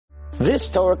This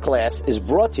Torah class is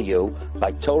brought to you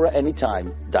by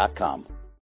TorahAnytime.com.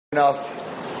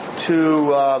 Enough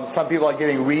to, some people are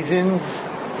giving reasons.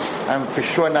 I'm for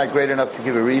sure not great enough to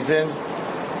give a reason.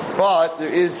 But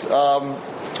there is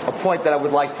a point that I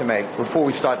would like to make before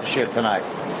we start the shir tonight.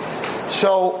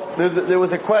 So there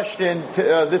was a question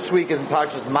this week in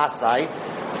Parashat Masay.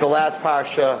 It's the last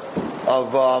parasha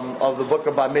of the book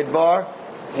of Bamidbar.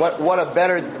 What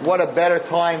a better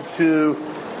time to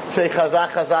say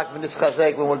chazak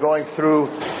v'nischazek when we're going through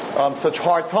such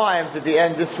hard times. At the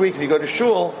end this week, if you go to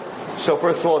shul, so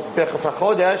first of all it's Birchas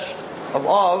HaChodesh of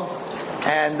Av,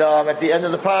 and at the end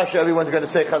of the parasha, everyone's going to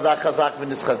say chazak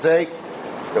v'nischazek,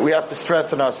 that we have to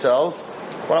strengthen ourselves.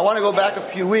 But I want to go back a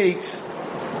few weeks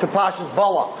to Parashat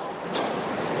Balak.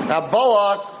 Now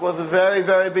Balak was a very,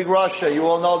 very big Rasha. You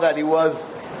all know that he was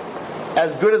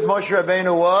as good as Moshe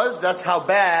Rabbeinu was. That's how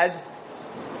bad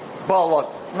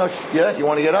Balak. No, yeah, you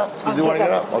want to get up? You do want to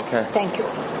get up? Okay. Thank you.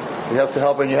 You have to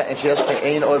help her, and she has to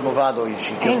say Ein Od Mavado. You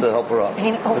have to help her up.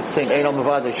 Let's sing Ein Od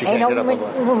Mavado. She can't get up.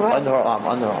 Under her arm.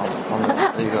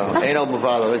 There you go. Ein Od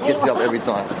Mavado. That gets you up every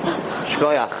time.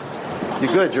 Shkoyach.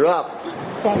 You're good. You're up.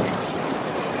 Thank you.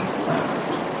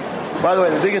 By the way,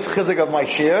 the biggest chizuk of my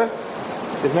shir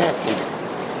is Nancy,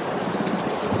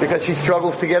 because she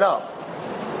struggles to get up.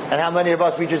 And how many of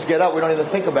us, we just get up, we don't even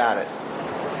think about it.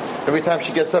 Every time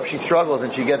she gets up, she struggles,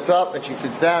 and she gets up, and she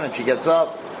sits down, and she gets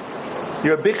up.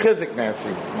 You're a big chizuk, Nancy.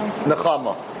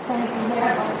 Nechama.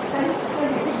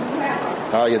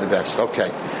 Oh, you're the best. Okay.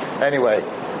 Anyway,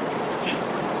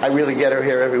 I really get her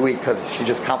here every week because she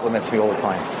just compliments me all the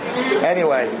time.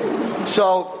 Anyway,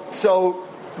 so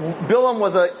Bilam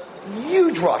was a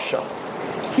huge Rasha.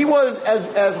 He was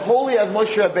as holy as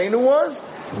Moshe Rabbeinu was.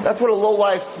 That's what a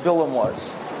low-life Bilam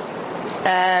was.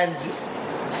 And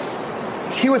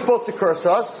he was supposed to curse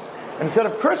us. And instead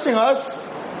of cursing us,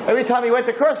 every time he went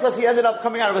to curse us, he ended up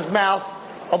coming out of his mouth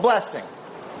a blessing.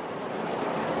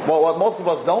 Well, what most of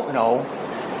us don't know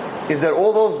is that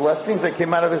all those blessings that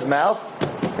came out of his mouth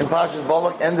in Parashat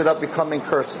Balak ended up becoming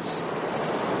curses.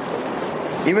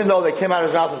 Even though they came out of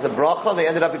his mouth as a bracha, they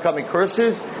ended up becoming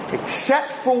curses,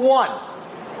 except for one.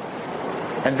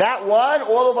 And that one,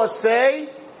 all of us say,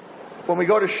 when we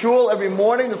go to shul every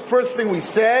morning, the first thing we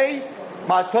say,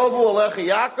 Ma tovu alecha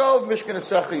Yaakov, Mishkan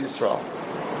Asecha Yisrael.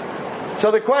 So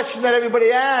the question that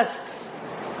everybody asks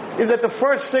is that the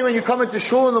first thing when you come into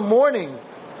shul in the morning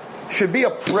should be a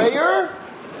prayer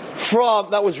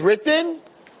that was written,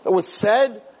 that was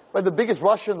said by the biggest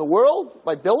Rasha in the world,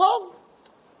 by Bilam?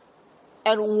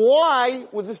 And why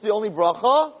was this the only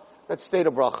bracha that stayed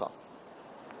a bracha?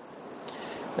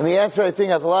 And the answer, I think,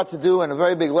 has a lot to do, and a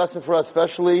very big lesson for us,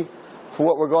 especially for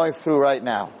what we're going through right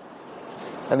now.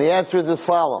 And the answer is as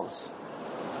follows.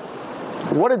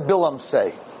 What did Bilam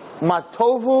say?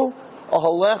 Matovu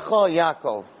ahalecha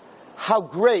Yaakov. How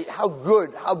great, how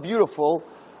good, how beautiful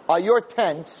are your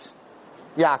tents,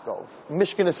 Yaakov.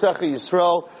 Mishkan Asecha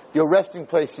Yisrael, your resting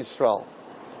place, Yisrael.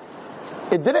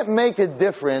 It didn't make a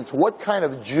difference what kind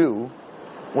of Jew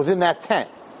was in that tent.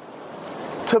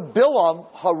 To Bilam,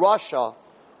 Harasha,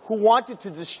 who wanted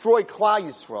to destroy Klal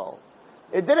Yisrael,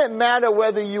 it didn't matter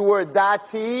whether you were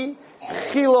Dati,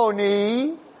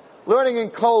 Chiloni, learning in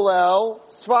Kollel,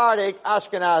 Sephardic,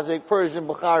 Ashkenazic, Persian,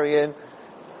 Bukharian,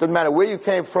 didn't matter where you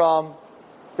came from,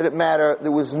 didn't matter.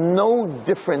 There was no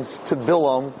difference to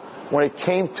Bilam when it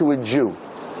came to a Jew.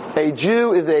 A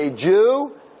Jew is a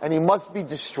Jew, and he must be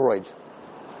destroyed.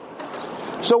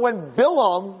 So when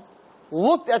Bilam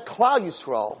looked at Klal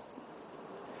Yisrael,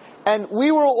 and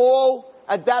we were all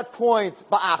at that point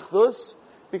ba'achdus,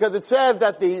 because it says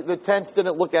that the tents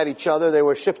didn't look at each other, they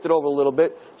were shifted over a little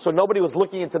bit, so nobody was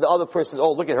looking into the other person's,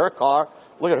 oh, look at her car,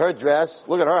 look at her dress,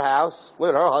 look at her house, look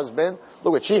at her husband,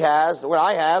 look what she has, look what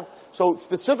I have. So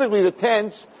specifically the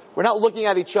tents were not looking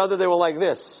at each other, they were like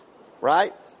this,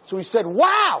 right? So he said,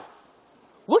 wow!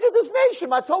 Look at this nation,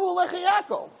 Matovu Alecha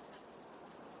Yaakov.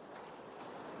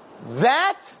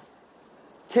 That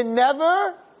can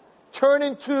never turn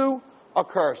into a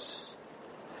curse.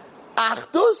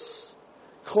 Achdus,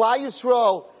 Klal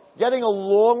Yisrael, getting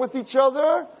along with each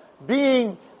other,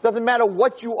 doesn't matter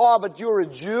what you are, but you're a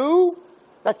Jew,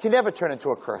 that can never turn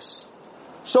into a curse.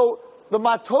 So, the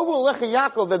Matovu Alecha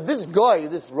Yaakov, that this guy,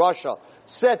 this Rasha,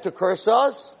 said to curse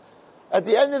us, at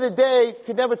the end of the day,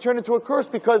 could never turn into a curse,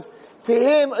 because to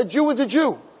him, a Jew is a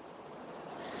Jew.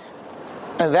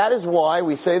 And that is why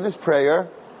we say this prayer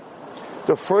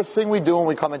the first thing we do when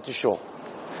we come into shul.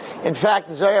 In fact,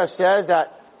 the Zohar says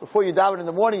that before you daven in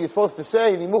the morning, you're supposed to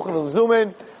say, that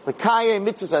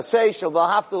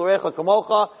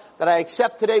I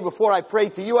accept today before I pray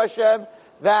to you, Hashem,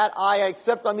 that I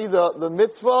accept on me the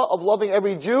mitzvah of loving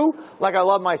every Jew like I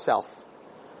love myself.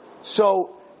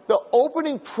 So, the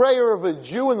opening prayer of a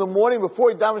Jew in the morning before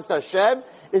he davens to Hashem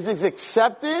is his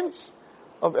acceptance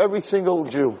of every single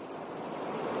Jew.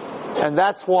 And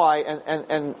that's why,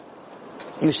 and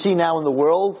you see now in the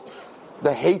world,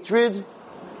 the hatred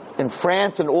in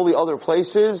France and all the other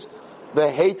places, the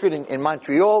hatred in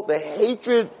Montreal, the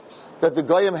hatred that the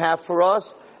Goyim have for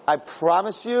us. I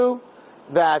promise you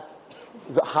that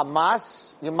the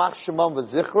Hamas, Yamach Shemam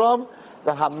V'Zichram,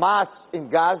 the Hamas in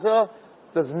Gaza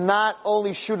does not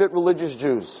only shoot at religious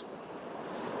Jews,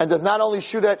 and does not only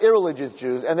shoot at irreligious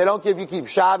Jews, and they don't care if you keep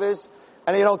Shabbos,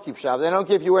 and they don't keep Shabbos. They don't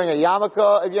care if you're wearing a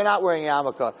yarmulke, if you're not wearing a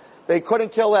yarmulke. They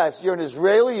couldn't kill less. You're an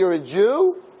Israeli, you're a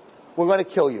Jew, we're going to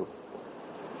kill you.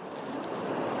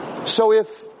 So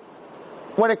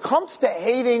when it comes to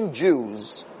hating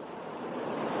Jews,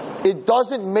 it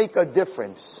doesn't make a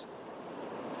difference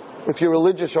if you're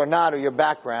religious or not, or your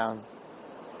background.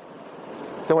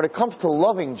 So when it comes to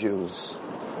loving Jews,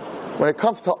 when it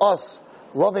comes to us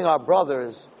loving our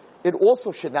brothers, it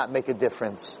also should not make a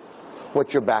difference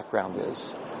what your background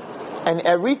is. And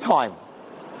every time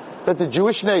that the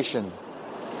Jewish nation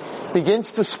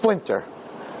begins to splinter,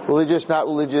 religious, not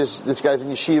religious, this guy's in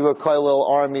yeshiva, kollel,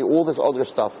 army, all this other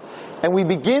stuff, and we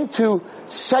begin to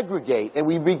segregate, and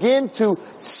we begin to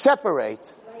separate,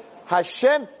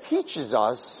 Hashem teaches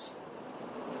us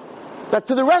that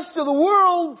to the rest of the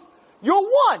world, you're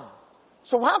one.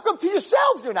 So how come to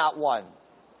yourselves you're not one?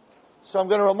 So I'm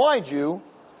going to remind you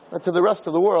that to the rest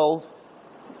of the world,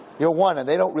 you're one, and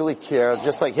they don't really care.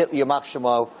 Just like Hitler, Yamach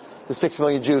Shemo, the 6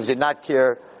 million Jews did not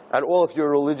care at all if you're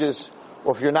religious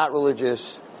or if you're not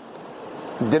religious.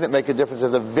 It didn't make a difference.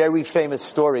 There's a very famous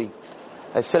story.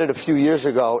 I said it a few years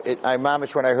ago. I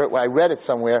mamish when I read it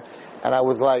somewhere, and I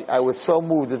was so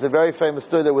moved. It's a very famous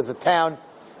story. There was a town,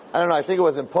 I don't know, I think it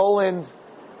was in Poland,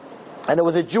 and it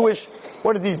was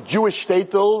one of these Jewish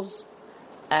shtetls,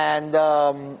 and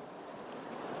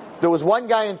there was one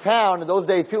guy in town. In those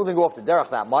days, people didn't go off the derech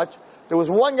that much. There was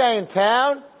one guy in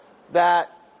town that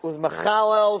was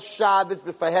mechalel Shabbos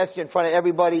b'fahesya in front of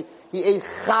everybody. He ate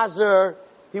chazer.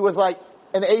 He was like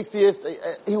an atheist.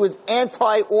 He was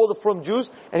anti all the frum Jews,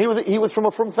 and he was from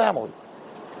a frum family.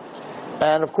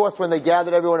 And of course, when they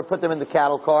gathered everyone and put them in the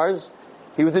cattle cars,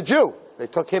 he was a Jew. They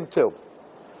took him too.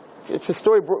 It's a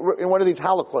story in one of these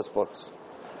Holocaust books.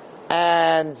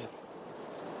 And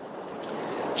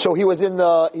so he was in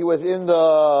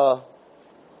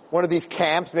one of these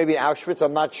camps, maybe in Auschwitz,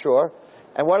 I'm not sure.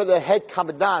 And one of the head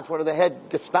commandants, one of the head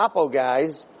Gestapo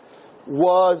guys,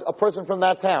 was a person from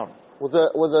that town. Was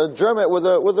a German,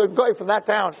 was a guy from that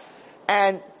town.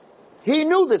 And he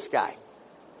knew this guy.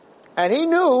 And he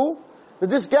knew that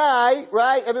this guy,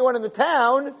 right, everyone in the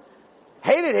town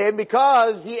hated him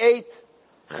because he ate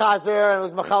chazer and it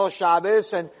was Machal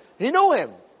Shabbos, and he knew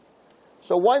him.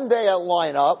 So one day at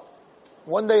lineup,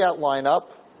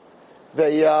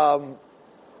 they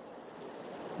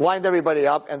lined everybody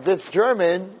up, and this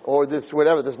German, or this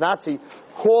Nazi,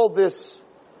 called this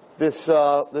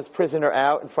prisoner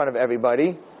out in front of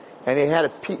everybody, and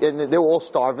and they were all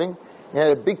starving. He had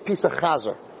a big piece of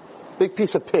chazer, big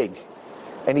piece of pig,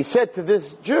 and he said to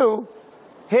this Jew,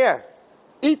 "Here,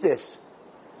 eat this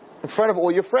in front of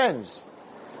all your friends.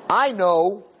 I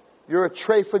know you're a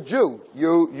treifa Jew.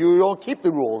 You don't keep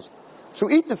the rules. So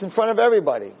eat this in front of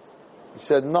everybody." He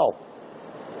said, "No,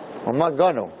 I'm not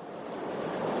gonna."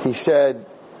 He said,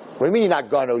 "What do you mean you're not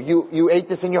gonna? You ate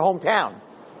this in your hometown.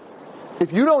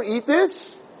 If you don't eat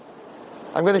this,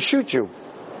 I'm gonna shoot you."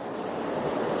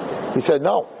 He said,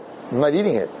 "No, I'm not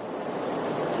eating it."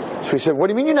 So he said, "What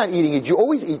do you mean you're not eating it? You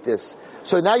always eat this.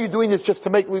 So now you're doing this just to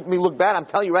make me look bad. I'm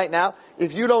telling you right now,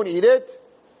 if you don't eat it,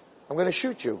 I'm gonna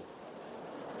shoot you."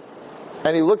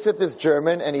 And he looks at this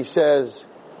German and he says,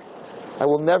 "I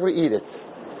will never eat it.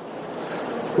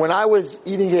 When I was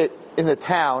eating it in the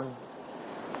town,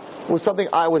 it was something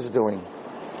I was doing.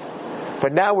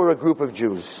 But now we're a group of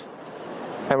Jews,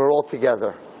 and we're all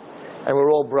together, and we're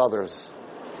all brothers.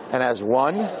 And as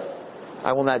one,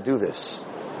 I will not do this."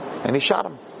 And he shot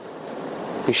him.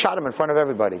 He shot him in front of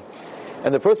everybody.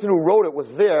 And the person who wrote it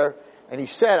was there, and he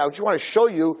said, "I just want to show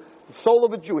you the soul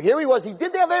of a Jew." Here he was. He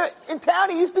did that in town.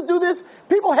 He used to do this.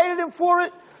 People hated him for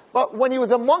it. But when he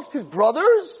was amongst his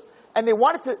brothers, and they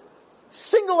wanted to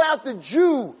single out the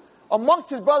Jew amongst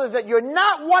his brothers, that you're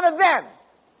not one of them.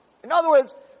 In other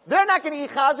words, they're not going to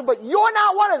eat chazer, but you're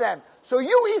not one of them. So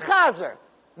you eat chazer.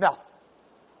 No,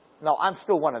 I'm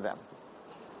still one of them.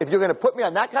 If you're going to put me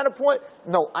on that kind of point,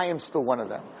 no, I am still one of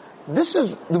them. This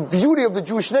is the beauty of the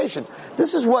Jewish nation.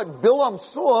 This is what Bilam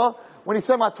saw when he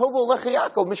said, "Matovo lecha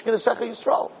Yaakov, Mishkan Esecha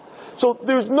Yisrael." So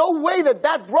there's no way that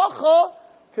bracha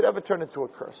could ever turn into a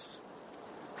curse.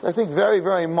 I think very,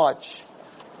 very much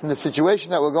in the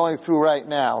situation that we're going through right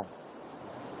now,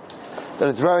 that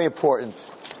it's very important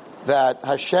that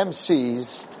Hashem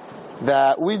sees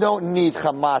that we don't need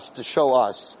Hamas to show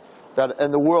us that,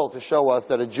 and the world to show us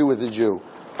that a Jew is a Jew.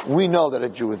 We know that a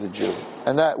Jew is a Jew,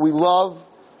 and that we love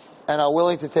and are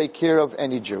willing to take care of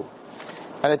any Jew.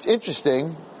 And it's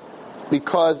interesting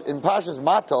because in Parashat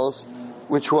Matos,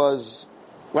 which was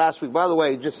last week, by the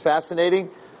way, just fascinating,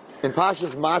 in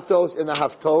Parashat Matos in the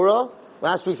Haftorah,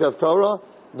 last week's Haftorah,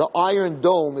 the Iron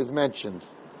Dome is mentioned.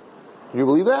 Can you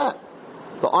believe that?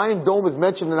 The Iron Dome is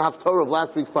mentioned in the Haftorah of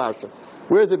last week's Parashat.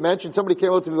 Where is it mentioned? Somebody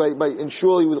came up to me in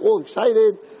shul. He was all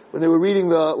excited when they were reading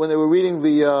the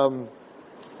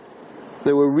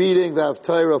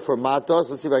Haftorah for Matos.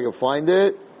 Let's see if I can find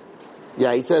it.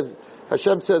 Yeah, he says,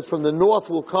 Hashem says, from the north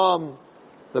will come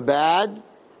the bad,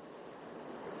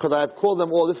 because I have called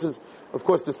them all. This is, of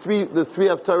course, the three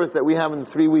Haftarahs that we have in the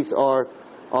 3 weeks are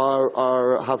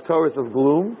Haftarahs of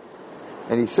gloom.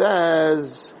 And he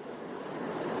says,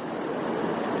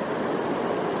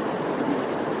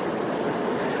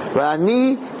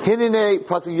 V'ani hinene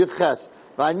pasuk yudches.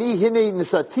 V'ani hine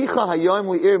nisaticha hayom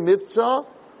li'ir mivtza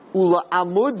ula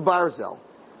amud barzel.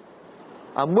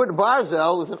 Amud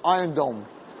barzel is an iron dome,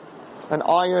 an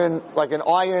iron,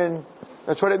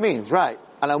 that's what it means, right?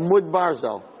 An amud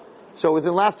barzel. So it was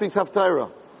in last week's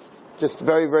Haftarah. Just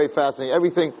very, very fascinating.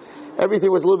 Everything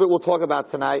was a little bit we'll talk about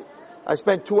tonight. I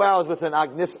spent 2 hours with an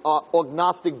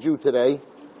agnostic Jew today.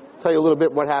 Tell you a little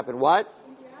bit what happened. What?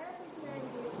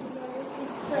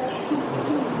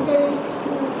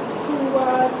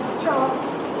 Chop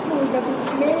food that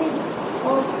is made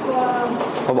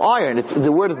of iron.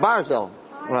 The word is barzel,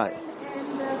 right?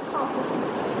 And copper.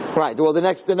 Right. Well, the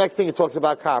next thing it talks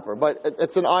about copper, but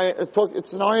it's an iron.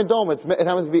 It's an iron dome. It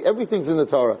happens to be everything's in the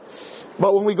Torah.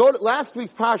 But when we go to last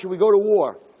week's parsha, we go to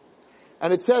war,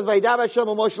 and it says Vayidav Hashem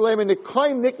Moshe Leim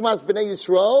Nikoim Nikmas Bnei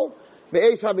Yisrael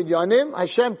Me'eis HaMidyanim.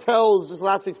 Hashem tells this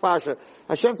last week's parsha.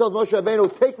 Hashem tells Moshe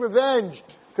Rabbeinu, take revenge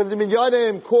because the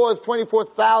Midyanim caused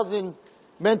 24,000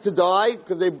 men to die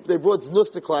because they brought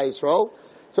znus to Klal Yisrael.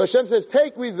 So Hashem says,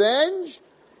 take revenge.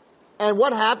 And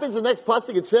what happens? The next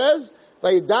pasuk it says,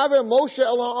 Vayidaber Moshe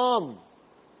el ha'am.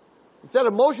 Instead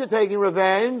of Moshe taking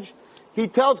revenge, he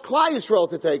tells Klal Yisrael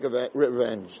to take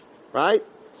revenge. Right?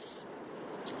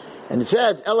 And it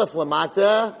says, Elef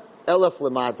lamata,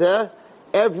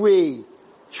 every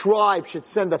tribe should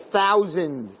send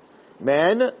 1,000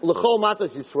 men. L'chol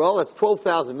matas Yisrael, that's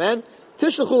 12,000 men.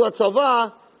 Tishlachu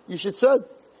latzava, you should send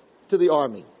to the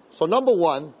army. So number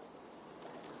one,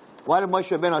 why did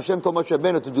Moshe Rabbeinu, Hashem told Moshe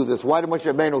Rabbeinu to do this? Why did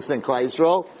Moshe Rabbeinu send Klal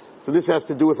Yisrael? So this has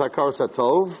to do with Hakaras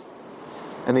HaTov.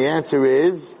 And the answer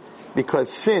is,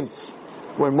 because since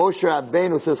when Moshe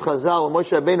Rabbeinu, says Chazal, when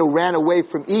Moshe Rabbeinu ran away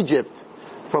from Egypt,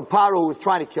 from Paro who was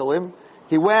trying to kill him,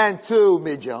 he went to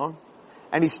Midian,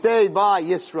 and he stayed by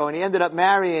Yisro, and he ended up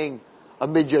marrying a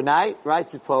Midianite, right,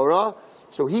 Zipporah.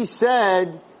 So he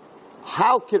said,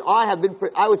 how could I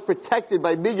was protected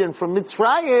by Midian from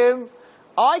Mitzrayim,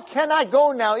 I cannot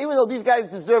go now, even though these guys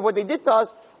deserve what they did to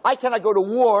us, I cannot go to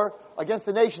war against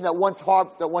the nation that once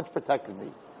protected me.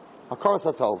 Hakaras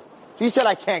HaTov. So he said,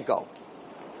 I can't go.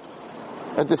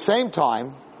 At the same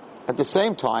time,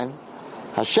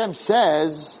 Hashem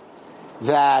says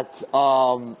that,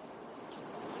 Nikoim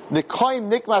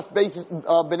Nikmas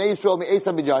B'nai Yisrael Me'es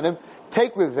HaMidyanim,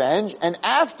 take revenge, and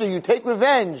after you take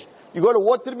revenge, you go to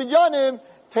war to the Midyanim,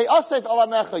 Te'asef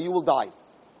alamecha, you will die.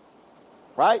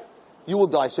 Right? You will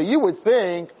die. So you would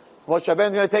think, Moshe Rabbeinu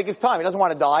is going to take his time. He doesn't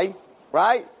want to die.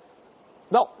 Right?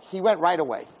 No, he went right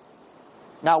away.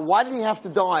 Now, why did he have to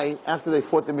die after they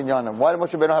fought the Midyanim? Why did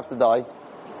Moshe Rabbeinu have to die?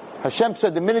 Hashem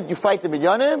said, the minute you fight the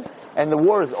Midyanim, and the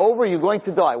war is over, you're going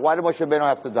to die. Why did Moshe Rabbeinu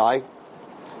have to die?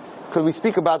 Because we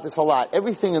speak about this a lot.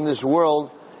 Everything in this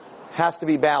world has to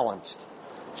be balanced.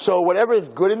 So whatever is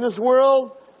good in this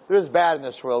world, there's bad in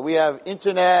this world. We have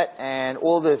internet and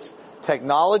all this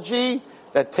technology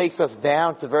that takes us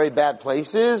down to very bad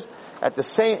places. In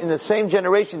the same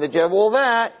generation that you have all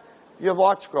that, you have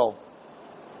Art Scroll.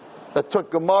 That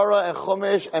took Gemara and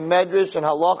Chumash and Medrash and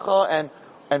Halacha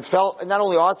and not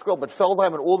only Art Scroll, but Feldheim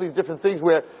and all these different things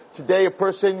where today a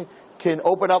person can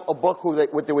open up a book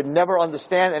what they would never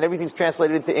understand, and everything's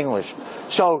translated into English.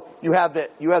 So you have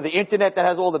the internet that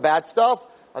has all the bad stuff.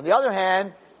 On the other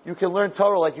hand, you can learn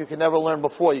Torah like you can never learn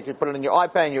before. You can put it in your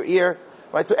iPad, in your ear,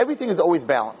 right? So everything is always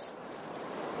balanced.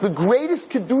 The greatest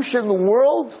kedusha in the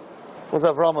world was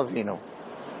Avraham Avinu.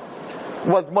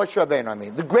 Was Moshe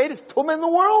Rabbeinu, The greatest tumah in the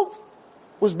world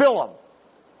was Bilam.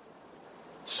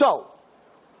 So,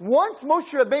 once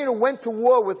Moshe Rabbeinu went to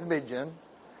war with Midian,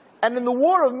 and in the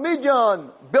war of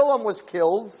Midian, Bilam was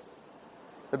killed,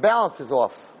 the balance is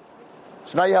off.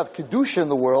 So now you have Kedusha in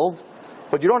the world,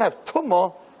 but you don't have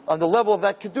Tumah on the level of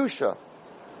that Kedusha.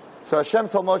 So Hashem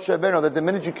told Moshe Rabbeinu that the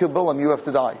minute you kill Bilam, you have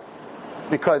to die.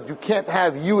 Because you can't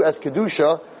have you as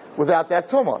Kedusha without that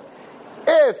Tumah.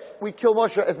 If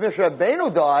Moshe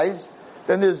Rabbeinu dies,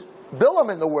 then there's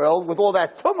Bilam in the world with all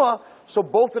that Tumah, so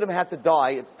both of them had to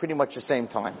die at pretty much the same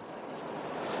time.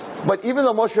 But even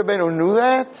though Moshe Rabbeinu knew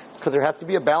that, because there has to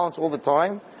be a balance all the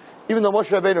time, even though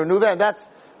Moshe Rabbeinu knew that, and that's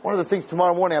one of the things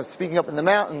tomorrow morning I'm speaking up in the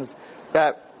mountains,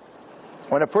 that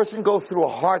when a person goes through a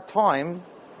hard time,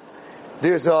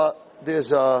 there's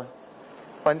an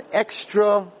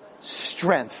extra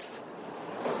strength.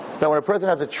 That when a person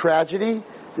has a tragedy,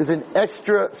 there's an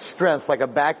extra strength, like a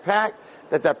backpack,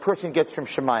 that person gets from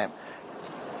Shemayim.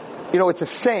 You know, it's a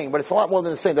saying, but it's a lot more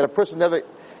than a saying, that a person never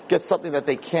gets something that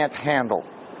they can't handle.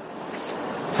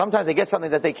 Sometimes they get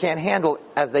something that they can't handle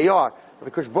as they are.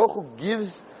 But Akash Baruch Hu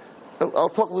gives, I'll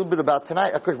talk a little bit about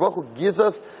tonight, Akash Baruch Hu gives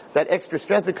us that extra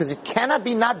strength because it cannot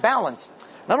be not balanced.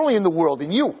 Not only in the world,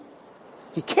 in you.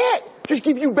 He can't just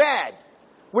give you bad.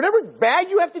 Whatever bad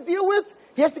you have to deal with,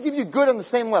 He has to give you good on the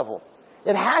same level.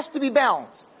 It has to be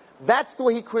balanced. That's the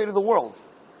way He created the world.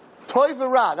 Toiv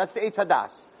v'ra, that's the Eitz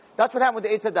Hadas. That's what happened with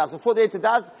the Eitz Hadas. Before the Eitz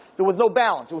Hadas, there was no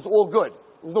balance. It was all good.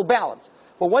 There was no balance.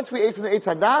 But once we ate from the Eitz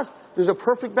Hadas, there's a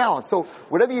perfect balance. So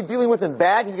whatever you're dealing with in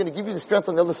bad, He's going to give you the strength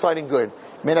on the other side in good.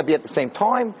 It may not be at the same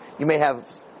time. You may have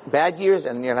bad years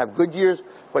and you're going to have good years.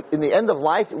 But in the end of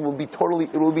life, it will be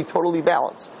totally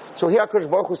balanced. So here HaKadosh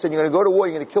Baruch Hu said, you're going to go to war,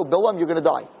 you're going to kill Bilam, you're going to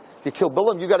die. If you kill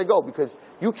Bilam, you got to go, because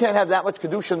you can't have that much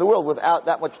Kedusha in the world without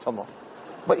that much Tumah.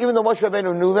 But even though Moshe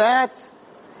Rabbeinu knew that,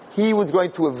 he was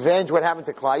going to avenge what happened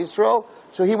to Klal Yisrael,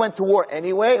 so he went to war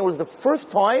anyway. It was the first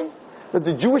time that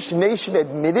the Jewish nation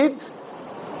admitted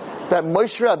that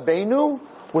Moshe Rabbeinu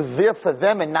was there for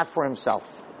them and not for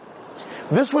himself.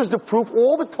 This was the proof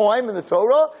all the time in the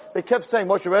Torah. They kept saying,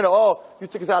 Moshe Rabbeinu, you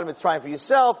took us out of Mitzrayim for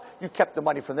yourself, you kept the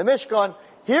money from the Mishkan.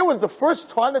 Here was the first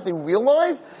time that they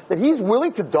realized that He's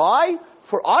willing to die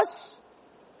for us.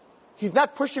 He's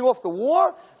not pushing off the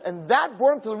war, and that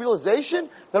brought him to the realization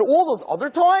that all those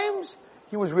other times,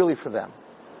 He was really for them.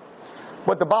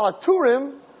 But the Baal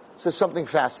HaTurim says something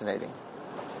fascinating.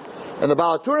 And the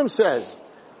Baal HaTurim says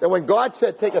that when God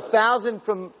said, take 1,000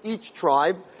 from each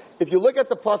tribe, if you look at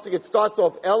the pasuk, it starts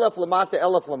off Elef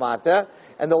Lamata,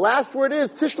 and the last word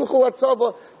is Tishluchu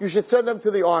Latzava, you should send them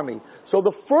to the army. So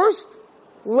the first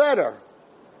letter,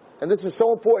 and this is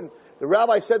so important, the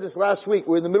rabbi said this last week,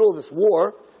 we're in the middle of this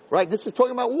war, right? This is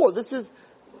talking about war. This is,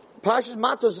 Parashat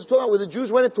Matos is talking about where the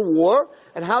Jews went into war,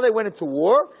 and how they went into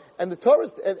war, and the Torah,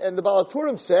 and the Baal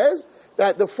HaTurim says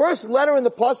that the first letter in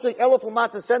the pasuk, Elef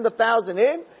Lamata, send 1,000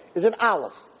 in, is an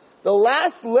Aleph. The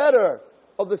last letter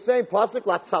of the same pasuk,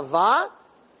 Latzava,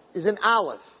 is an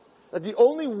Aleph. That the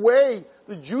only way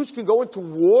the Jews can go into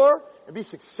war and be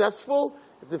successful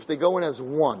is if they go in as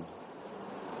one.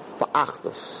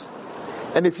 Ba'achdus.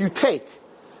 And if you take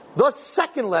the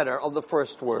second letter of the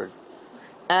first word,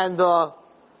 the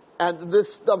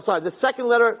second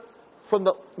letter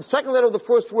of the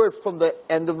first word from the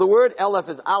end of the word, Elef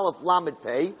is Aleph, Lamed,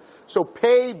 Pei. So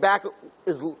Pei back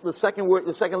is the second word,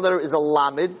 the second letter is a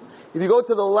Lamed. If you go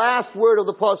to the last word of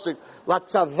the pasuk,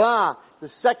 Latzava, the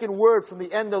second word from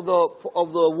the end of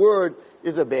the word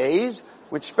is a Beis,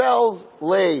 which spells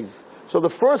Lev. So the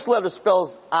first letter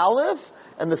spells Aleph,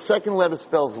 and the second letter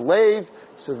spells Lev.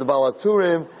 Says the Baal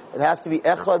HaTurim, it has to be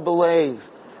Echad B'Lev.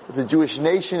 If the Jewish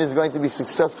nation is going to be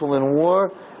successful in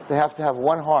war, they have to have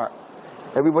one heart.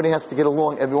 Everybody has to get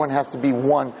along. Everyone has to be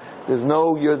one. There's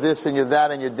no, you're this and you're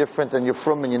that and you're different and you're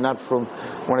from and you're not from.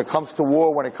 When it comes to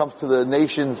war, when it comes to the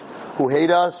nations who hate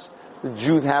us, the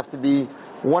Jews have to be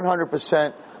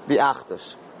 100%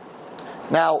 bi'achdus.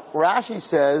 Now, Rashi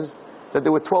says that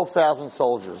there were 12,000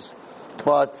 soldiers.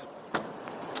 But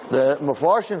the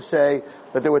Mefarshim say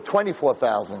that there were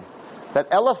 24,000. That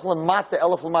Elef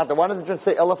Lamata, why doesn't it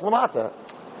say Elef Lamata?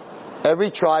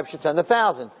 Every tribe should send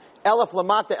 1,000. Elef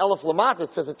Lamata, it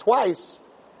says it twice,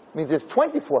 means there's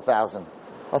 24,000.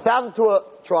 1,000 to a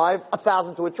tribe,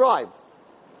 1,000 to a tribe.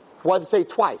 Why does it say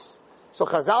twice? So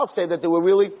Chazal say that there were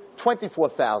really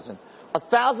 24,000.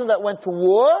 1,000 that went to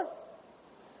war,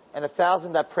 and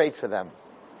 1,000 that prayed for them.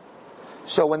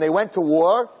 So when they went to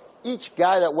war, each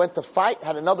guy that went to fight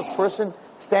had another person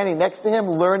standing next to him,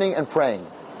 learning and praying.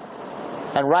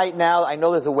 And right now, I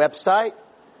know there's a website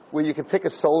where you can pick a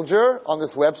soldier on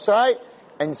this website,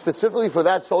 and specifically for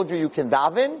that soldier, you can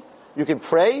daven, you can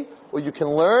pray, or you can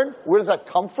learn. Where does that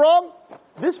come from?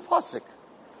 This pasuk.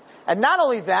 And not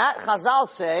only that, Chazal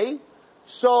say,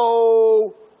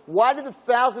 so why do the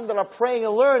 1,000 that are praying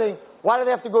and learning, why do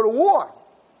they have to go to war?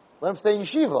 Let them stay in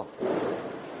yeshiva.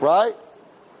 Right?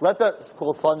 It's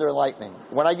called thunder and lightning.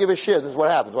 When I give a shir, this is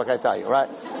what happens. What can I tell you? Right?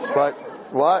 But,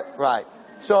 what? Right.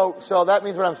 So that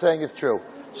means what I'm saying is true.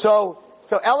 So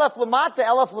Elef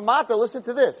Lamata, listen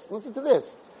to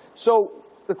this. So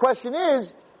the question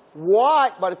is,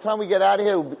 what, by the time we get out of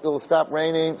here, it'll stop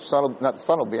raining, the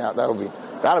sun will be out,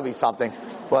 that'll be something,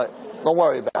 but don't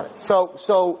worry about it.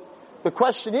 So the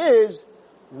question is,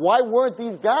 why weren't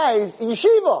these guys in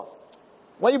yeshiva?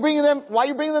 Why are you bringing them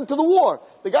to the war?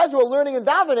 The guys who are learning and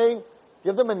davening,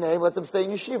 give them a name, let them stay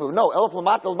in yeshiva. No, Elef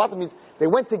Lamata means they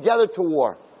went together to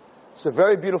war. It's a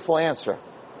very beautiful answer.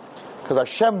 Because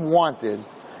Hashem wanted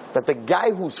that the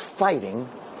guy who's fighting,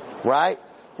 right,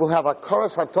 will have a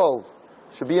Karas HaTov,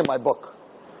 should be in my book,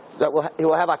 he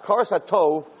will have a Karas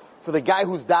HaTov for the guy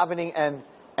who's davening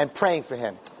and praying for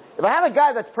him. If I have a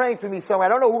guy that's praying for me somewhere, I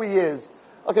don't know who he is,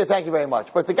 okay, thank you very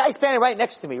much. But if the guy's standing right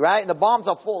next to me, right, and the bombs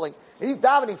are falling, and he's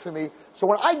davening for me, so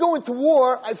when I go into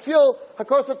war, I feel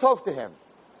HaKaras HaTov to him.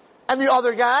 And the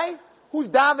other guy, who's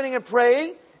davening and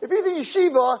praying, if he's in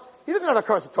yeshiva, he doesn't have a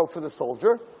HaKaras HaTov for the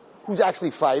soldier, who's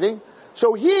actually fighting.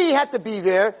 So he had to be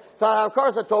there to have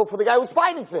HaKaras HaTov for the guy who's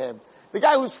fighting for him. The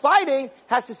guy who's fighting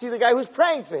has to see the guy who's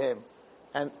praying for him.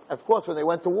 And, of course, when they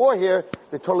went to war here,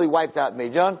 they totally wiped out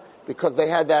Meidjan, because they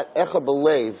had that Echa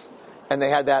B'Lev, and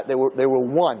they were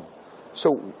one.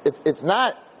 So it's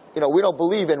not, we don't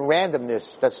believe in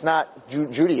randomness. That's not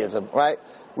Judaism, right?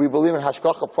 We believe in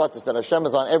Hashgacha Pratis, that Hashem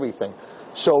is on everything.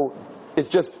 So it's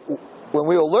just, when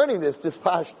we were learning this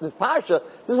parsha, this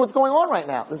is what's going on right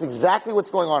now. This is exactly what's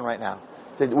going on right now.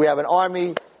 We have an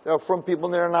army, there are from people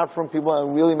and there are not from people, and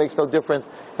it really makes no difference.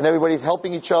 And everybody's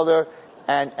helping each other.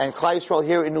 And Klal Yisrael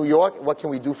here in New York, what can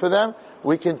we do for them?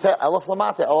 We can take Elef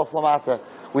Lamata.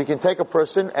 We can take a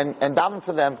person and daven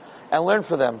for them and learn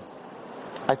for them.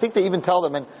 I think they even tell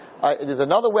them, and there's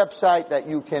another website that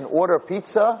you can order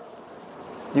pizza.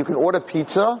 You can order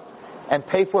pizza and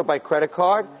pay for it by credit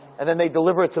card, and then they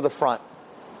deliver it to the front,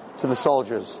 to the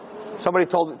soldiers. Somebody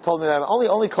told me that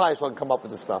only Klal Yisrael can come up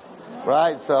with this stuff,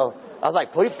 right? So I was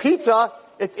like, pizza?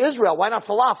 It's Israel. Why not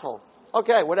falafel?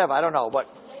 Okay, whatever. I don't know, but.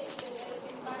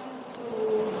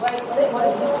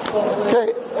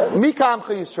 Okay, Mikam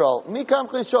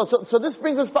Yisrael. So this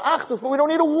brings us to Achdus, but we don't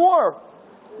need a war.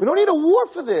 We don't need a war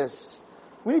for this.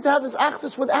 We need to have this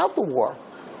Achdus without the war.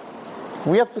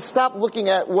 We have to stop looking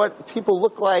at what people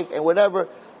look like and whatever.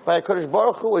 By HaKadosh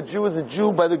Baruch Hu, a Jew is a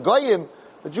Jew. By the Goyim,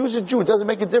 a Jew is a Jew. It doesn't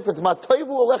make a difference. Matoivu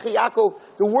Alecha Yaakov,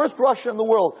 the worst Russia in the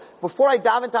world. Before I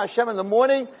daven to Hashem in the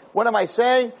morning, what am I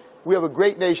saying? We have a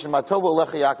great nation. Matoivu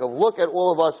Alecha Yaakov. Look at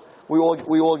all of us. We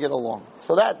all get along.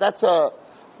 So that's a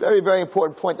very, very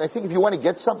important point. I think if you want to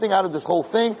get something out of this whole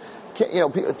thing,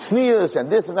 tznius and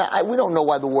this and that, we don't know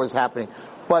why the war is happening.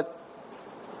 But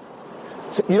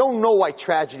you don't know why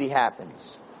tragedy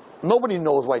happens. Nobody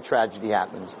knows why tragedy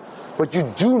happens. But you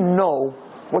do know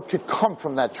what could come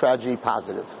from that tragedy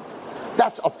positive.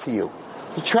 That's up to you.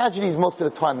 The tragedy is most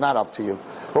of the time not up to you.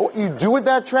 But what you do with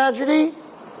that tragedy,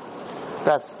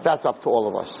 that's up to all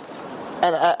of us.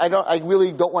 And I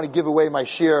really don't want to give away my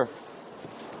share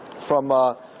from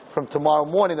tomorrow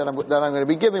morning that I'm going to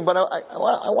be giving, but I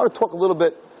want to talk to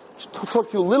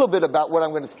you a little bit about what I'm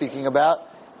going to be speaking about.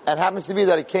 And it happens to be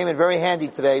that it came in very handy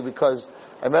today, because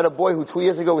I met a boy who 2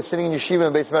 years ago was sitting in yeshiva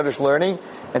in Beis Medrash learning,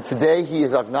 and today he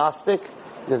is agnostic.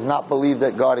 He does not believe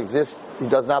that God exists. He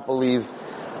does not believe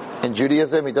in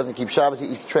Judaism. He doesn't keep Shabbos. He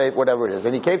eats trade, whatever it is.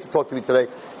 And he came to talk to me today,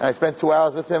 and I spent 2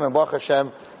 hours with him, and Baruch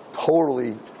Hashem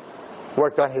totally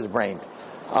worked on his brain.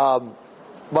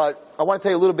 But I want to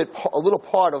tell you a little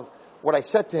part of what I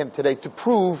said to him today to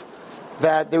prove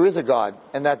that there is a God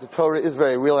and that the Torah is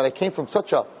very real. And I came from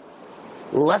such a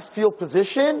left field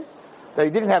position that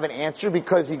he didn't have an answer,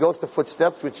 because he goes to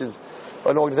Footsteps, which is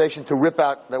an organization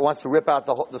that wants to rip out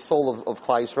the soul of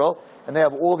Klal Yisrael, and they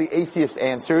have all the atheist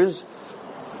answers,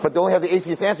 but they only have the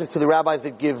atheist answers to the rabbis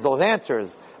that give those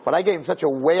answers. But I gave him such a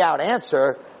way out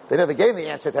answer. They never gave me the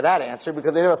answer to that answer,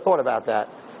 because they never thought about that.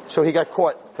 So he got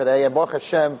caught today, and Baruch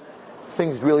Hashem,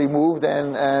 things really moved,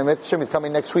 and Hashem is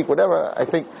coming next week, whatever. I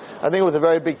think it was a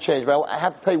very big change. But I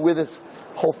have to tell you where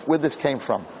this came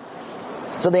from.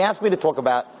 So they asked me to talk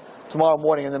about tomorrow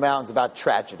morning in the mountains about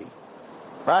tragedy,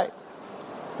 right?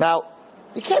 Now,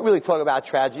 you can't really talk about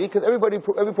tragedy, because every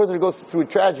person who goes through a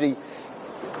tragedy,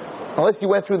 unless you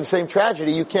went through the same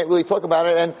tragedy, you can't really talk about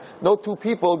it. And no two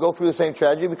people go through the same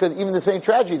tragedy, because even the same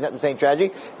tragedy is not the same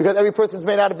tragedy, because every person's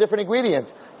made out of different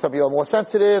ingredients. Some people are more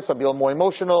sensitive, some people are more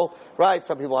emotional, right?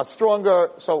 Some people are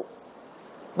stronger. So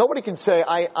Nobody can say,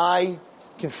 I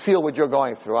can feel what you're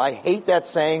going through. I hate that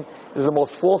saying. It is the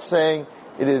most false saying.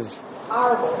 It is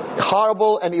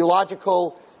horrible and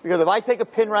illogical. Because if I take a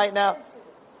pin right now,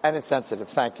 and insensitive,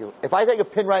 thank you. If I take a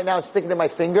pin right now and stick it in my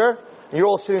finger, and you're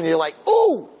all sitting there, you're like,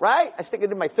 ooh, right? I stick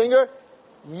it in my finger.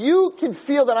 You can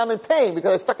feel that I'm in pain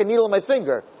because I stuck a needle in my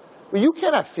finger. Well, you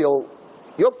cannot feel,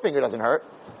 your finger doesn't hurt.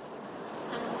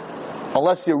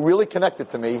 Unless you're really connected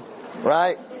to me,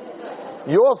 right?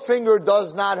 Your finger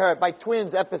does not hurt. By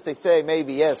twins, epis, they say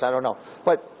maybe, yes, I don't know.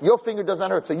 But your finger does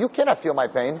not hurt, so you cannot feel my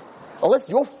pain. Unless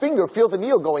your finger feels a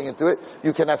needle going into it,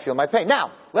 you cannot feel my pain.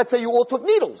 Now, let's say you all took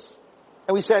needles.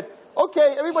 And we said,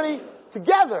 okay, everybody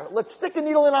together, let's stick a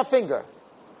needle in our finger.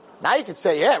 Now you could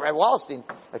say, yeah, Rabbi Wallerstein,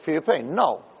 I feel your pain.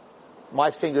 No. My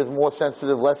finger is more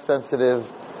sensitive, less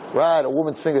sensitive. Right? A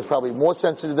woman's finger is probably more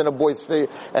sensitive than a boy's finger.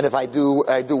 And if I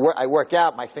work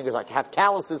out, my fingers have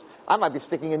calluses. I might be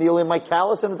sticking a needle in my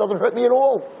callus and it doesn't hurt me at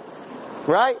all.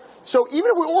 Right? So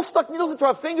even if we all stuck needles into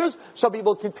our fingers, some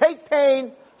people can take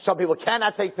pain, some people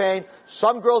cannot take pain.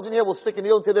 Some girls in here will stick a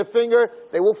needle into their finger,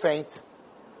 they will faint.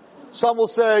 Some will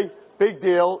say, big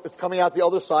deal, it's coming out the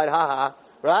other side, ha.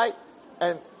 Right?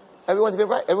 And everyone's gonna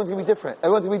be right. Everyone's gonna be different.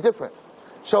 Everyone's gonna be different.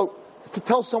 So to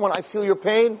tell someone, I feel your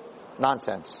pain,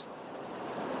 nonsense.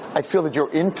 I feel that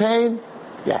you're in pain?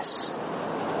 Yes.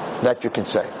 That you can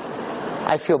say.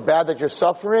 I feel bad that you're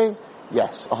suffering?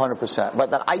 Yes, 100%.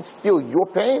 But that I feel your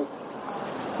pain?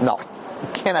 No. You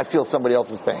cannot feel somebody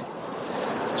else's pain.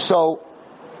 So,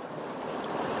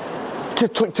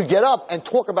 to get up and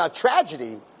talk about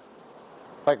tragedy,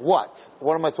 like what?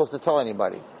 What am I supposed to tell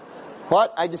anybody?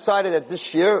 But I decided that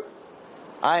this year,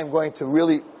 I am going to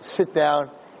really sit down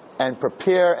and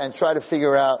prepare and try to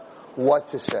figure out what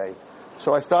to say.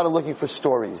 So I started looking for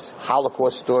stories,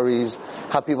 Holocaust stories,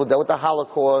 how people dealt with the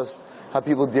Holocaust, how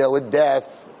people deal with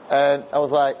death, and I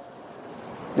was like,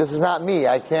 this is not me.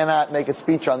 I cannot make a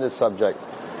speech on this subject.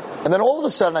 And then all of a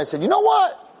sudden I said, you know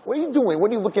what? What are you doing? What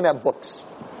are you looking at books?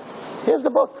 Here's the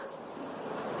book.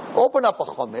 Open up a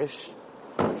Chumash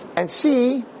and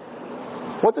see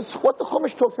what the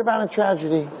Chumash talks about in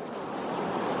tragedy.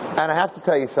 And I have to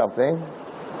tell you something.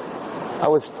 I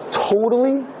was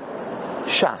totally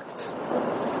shocked.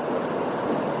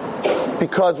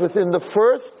 Because within the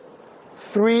first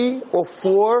 3 or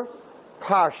 4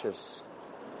 parshas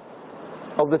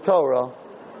of the Torah,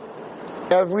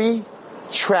 every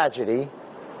tragedy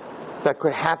that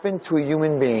could happen to a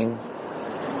human being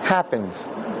happened.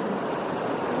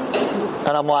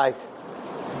 And I'm like,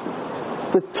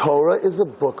 the Torah is a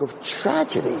book of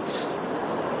tragedies.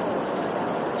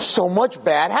 So much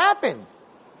bad happened.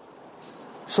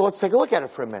 So let's take a look at it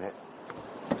for a minute.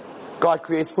 God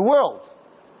creates the world.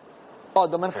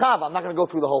 Adam and Chava. I'm not going to go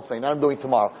through the whole thing. That I'm doing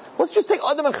tomorrow. Let's just take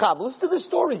Adam and Chava. Listen to this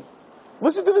story.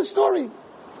 Listen to this story.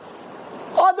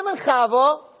 Adam and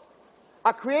Chava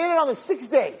are created on the 6th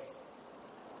day.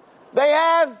 They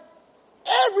have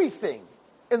everything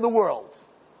in the world.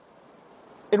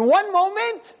 In one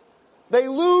moment, they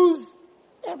lose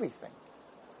everything.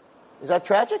 Is that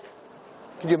tragic?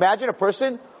 Can you imagine a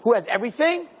person who has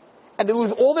everything and they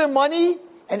lose all their money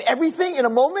and everything in a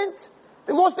moment?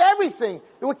 They lost everything.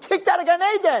 They were kicked out of Gan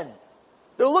Eden.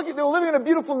 They were living in a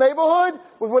beautiful neighborhood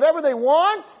with whatever they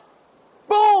want.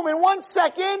 Boom, in 1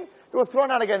 second, they were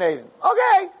thrown out of Gan Eden.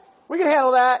 Okay, we can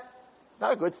handle that. It's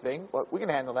not a good thing, but we can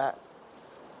handle that.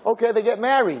 Okay, they get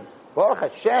married. Baruch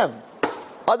Hashem.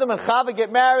 Adam and Chava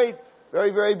get married.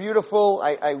 Very, very beautiful.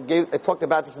 I talked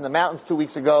about this in the mountains 2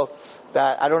 weeks ago,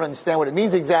 that I don't understand what it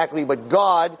means exactly, but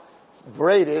God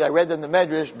braided, I read in the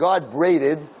Medrash, God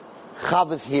braided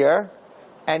Chava's hair,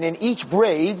 and in each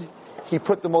braid, he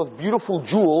put the most beautiful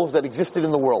jewels that existed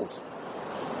in the world.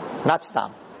 Not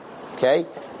stam. Okay?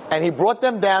 And he brought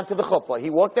them down to the chuppah. He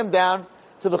walked them down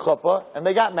to the chuppah, and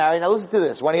they got married. Now listen to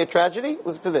this. Want to hear tragedy?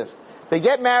 Listen to this. They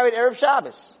get married Erev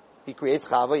Shabbos. He creates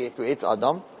Chava, he creates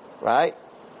Adam, right?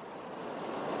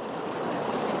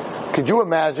 Could you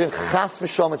imagine, chas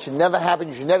v'shalom, it should never happen,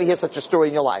 you should never hear such a story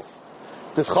in your life.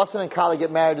 This chassan and kala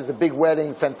get married, there's a big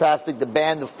wedding, fantastic, the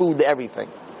band, the food, the everything.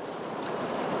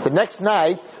 The next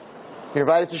night, you're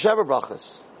invited to Sheva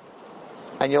Brachas.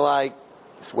 And you're like,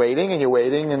 just waiting, and you're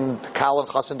waiting, and the kala and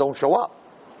chassan don't show up.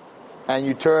 And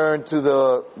you turn to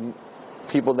the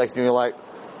people next to you, and you're like,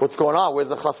 what's going on? Where's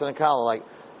the chassan and kala? Like,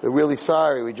 they're really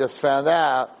sorry, we just found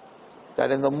out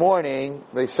that in the morning,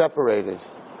 they separated.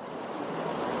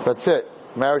 That's it.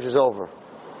 Marriage is over.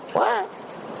 What?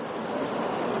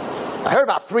 I heard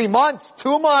about 3 months,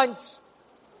 2 months,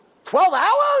 12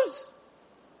 hours?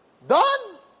 Done?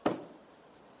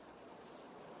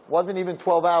 Wasn't even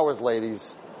 12 hours,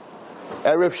 ladies.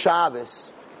 Erev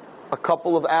Shabbos, a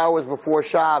couple of hours before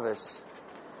Shabbos.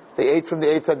 They ate from the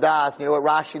Eitz Hadas. You know what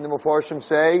Rashi and the Mefarshim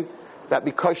say? That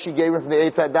because she gave him from the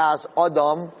Eitz Hadas,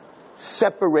 Adam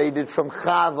separated from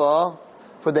Chava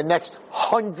for the next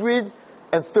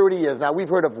 130 years. Now we've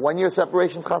heard of 1 year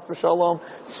separations, Chas v'Shalom,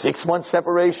 6 month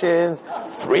separations,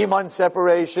 3 month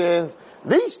separations.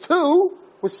 These two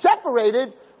were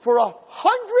separated for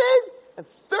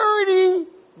 130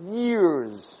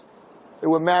 years. They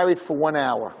were married for 1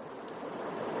 hour.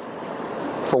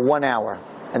 For 1 hour.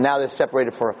 And now they're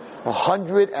separated for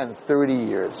 130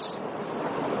 years.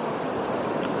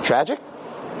 Tragic?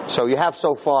 So you have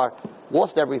so far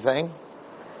lost everything,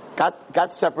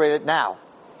 got separated. Now,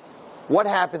 what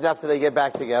happens after they get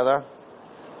back together?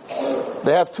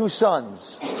 They have 2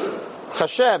 sons.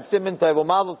 Hashem, Siman Tov,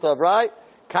 Mazel Tov, right?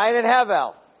 Cain and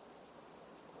Hevel.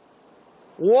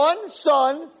 One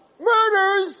son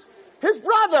murders his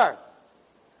brother.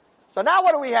 So now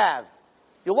what do we have?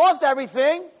 You lost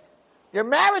everything. Your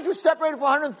marriage was separated for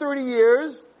 130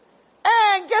 years.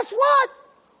 And guess what?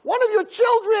 One of your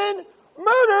children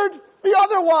murdered the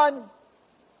other one.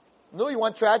 No, you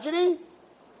want tragedy?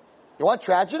 You want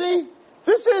tragedy?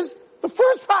 This is the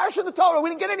first parasha in the Torah. We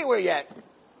didn't get anywhere yet.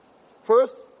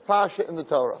 First parasha in the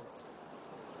Torah.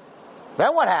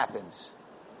 Then what happens?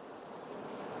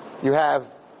 You have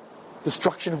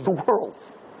destruction of the world.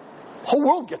 The whole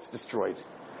world gets destroyed.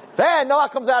 Then Noah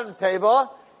comes out of the table,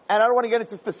 and I don't want to get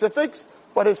into specifics,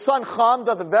 but his son Ham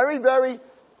does a very, very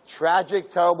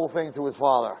tragic, terrible thing to his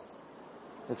father.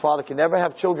 His father can never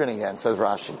have children again, says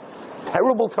Rashi.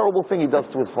 Terrible, terrible thing he does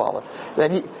to his father.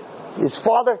 Then his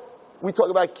father, we talk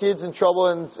about kids in trouble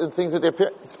and things with their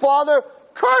parents. His father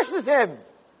curses him.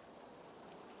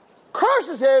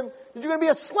 Curses him that you're going to be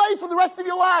a slave for the rest of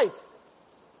your life.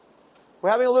 We're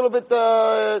having a little bit,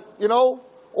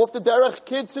 off the derech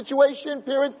kid situation,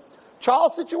 parent,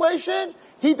 child situation.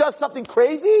 He does something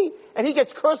crazy, and he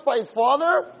gets cursed by his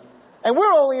father, and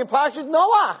we're only in Parshas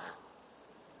Noach.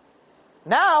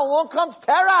 Now along comes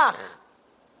Terach.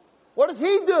 What does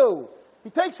he do? He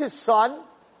takes his son,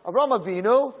 Avraham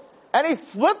Avinu, and he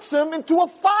flips him into a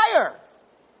fire.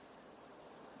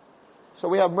 So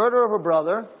we have murder of a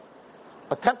brother,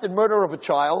 attempted murder of a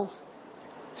child,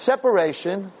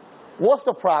 separation, loss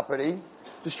of property,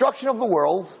 destruction of the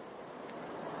world.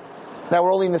 Now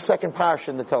we're only in the second parasha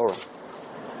in the Torah.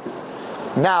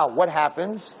 Now, what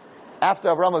happens? After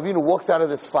Avraham Avinu walks out of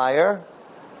this fire,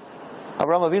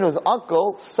 Avraham Avinu's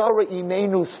uncle, Sarah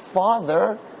Imenu's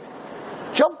father,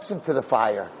 jumps into the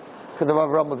fire. Because if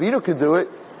Avraham Avinu could do it,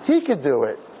 he could do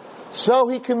it. So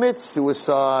he commits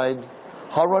suicide.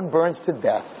 Haran burns to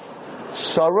death.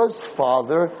 Sarah's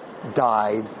father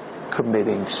died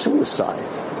committing suicide.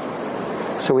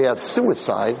 So we have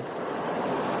suicide,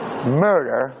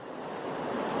 murder,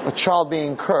 a child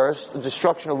being cursed, the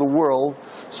destruction of the world,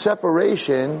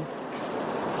 separation.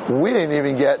 We didn't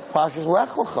even get Parshas Lech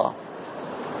Lecha.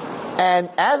 And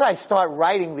as I start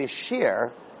writing this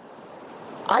shir,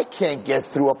 I can't get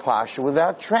through a parsha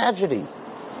without tragedy.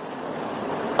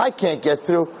 I can't get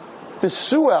through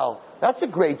Besuel. That's a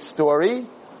great story.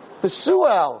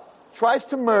 Besuel tries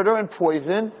to murder and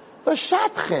poison the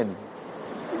Shatchin.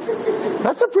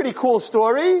 That's a pretty cool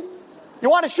story. You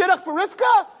want a shidduch for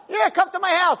Rivka? Yeah, come to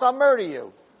my house, I'll murder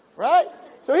you. Right?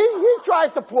 So he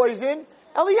tries to poison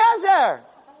Eliezer.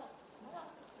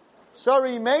 Sarah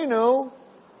Imenu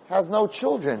has no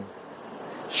children.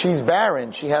 She's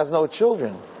barren. She has no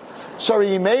children. Sarah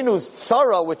Imenu's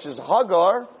Sarah, which is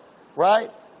Hagar, right,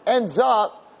 ends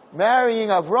up marrying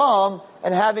Avram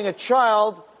and having a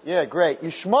child. Yeah, great.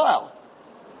 Yishmael.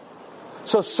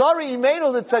 So Sarah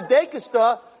Imenu, the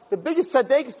Tzadekista, the biggest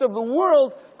Tzadekista of the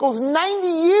world, goes 90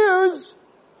 years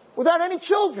without any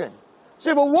children. So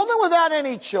you have a woman without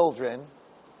any children.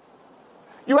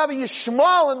 You have a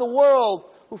Yishmael in the world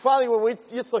who finally, when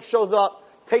Yitzchak shows up,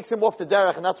 takes him off the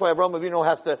derech, and that's why Avraham Avinu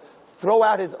has to throw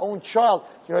out his own child.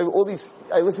 You know,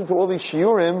 I listen to all these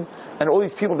shiurim and all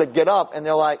these people that get up and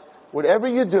they're like, whatever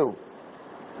you do,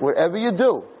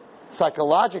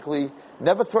 psychologically,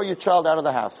 never throw your child out of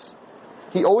the house.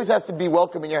 He always has to be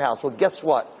welcome in your house. Well, guess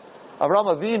what?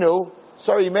 Avraham Avinu,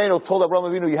 Sarah Imenu told Avraham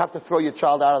Avinu, you have to throw your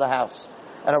child out of the house.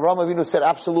 And Avraham Avinu said,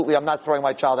 absolutely, I'm not throwing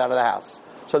my child out of the house.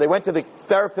 So they went to the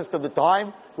therapist of the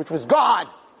time, which was God.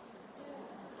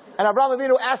 And Avraham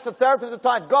Avinu asked the therapist at the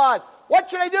time, God, what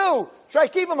should I do? Should I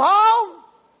keep him home?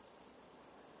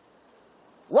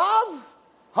 Love?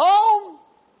 Home?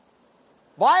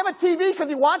 Buy him a TV because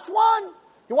he wants one?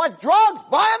 He wants drugs?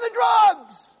 Buy him the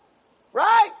drugs!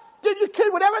 Right? Give your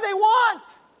kid whatever they want.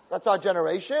 That's our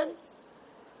generation.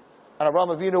 And Avraham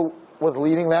Avinu was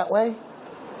leading that way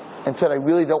and said, I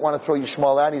really don't want to throw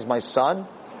Yishmael out. He's my son.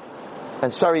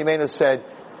 And Sarah Imenu said,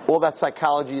 all that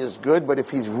psychology is good, but if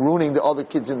he's ruining the other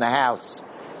kids in the house,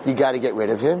 you got to get rid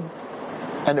of him.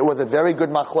 And it was a very good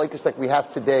machlokes like we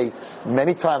have today.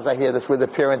 Many times I hear this where the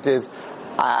parent is,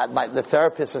 the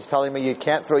therapist is telling me you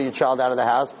can't throw your child out of the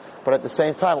house, but at the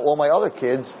same time, all my other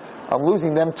kids, I'm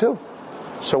losing them too.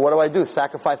 So what do?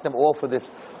 Sacrifice them all for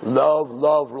this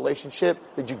love relationship?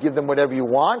 Did you give them whatever you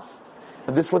want?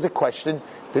 And this was a question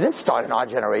that didn't start in our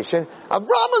generation. Avraham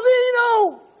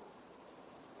Avinu!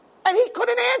 And he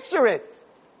couldn't answer it.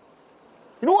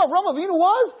 You know what Avraham Avinu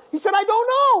was? He said, I don't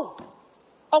know.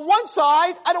 On one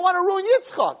side, I don't want to ruin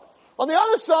Yitzchak. On the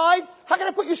other side, how can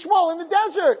I put Yishmael in the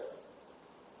desert?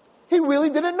 He really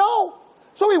didn't know.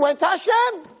 So he went to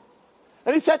Hashem.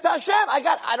 And he said to Hashem,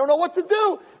 I don't know what to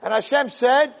do. And Hashem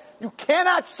said, you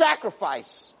cannot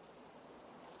sacrifice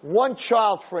one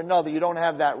child for another. You don't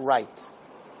have that right.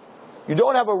 You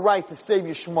don't have a right to save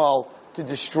Yishmael to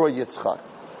destroy Yitzchak.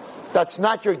 That's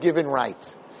not your given right.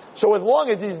 So as long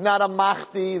as he's not a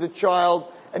machti, the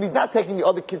child, and he's not taking the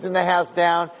other kids in the house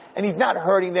down, and he's not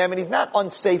hurting them, and he's not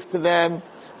unsafe to them,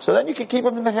 so then you can keep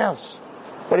him in the house.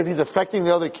 But if he's affecting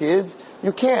the other kids,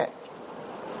 you can't.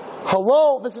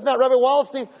 Hello, this is not Rabbi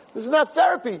Wallerstein. This is not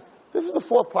therapy. This is the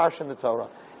fourth parsha in the Torah.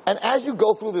 And as you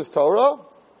go through this Torah,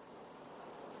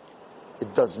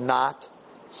 it does not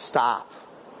stop.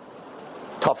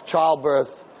 Tough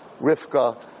childbirth,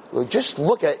 Rivka. Just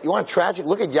look at, you want a tragic,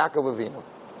 look at Yaakov Avinu.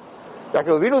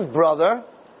 Yaakov Avinu's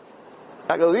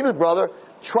brother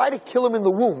tried to kill him in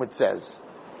the womb, it says.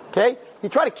 Okay? He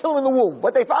tried to kill him in the womb.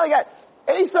 But they finally got,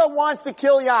 Esau wants to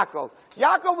kill Yaakov.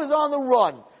 Yaakov is on the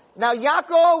run. Now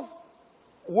Yaakov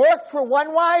works for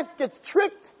one wife, gets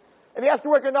tricked, and he has to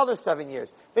work another 7 years.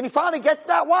 Then he finally gets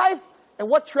that wife, and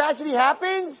what tragedy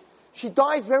happens? She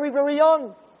dies very, very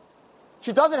young.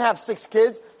 She doesn't have 6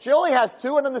 kids. She only has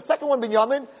 2, and then the second one,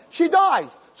 Binyamin, she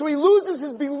dies. So he loses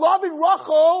his beloved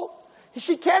Rachel.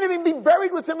 She can't even be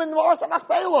buried with him in the Maras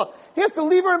HaMachpelah. He has to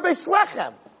leave her in Beis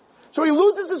Lechem. So he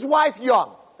loses his wife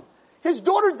young. His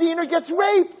daughter Dinah gets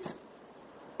raped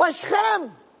by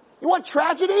Shechem. You want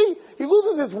tragedy? He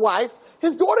loses his wife.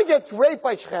 His daughter gets raped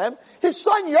by Shechem. His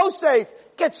son Yosef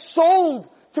gets sold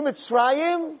to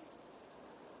Mitzrayim.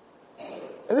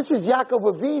 And this is Yaakov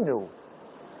Avinu.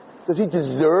 Does he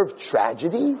deserve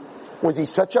tragedy? Was he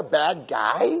such a bad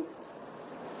guy?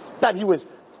 That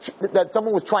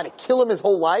someone was trying to kill him his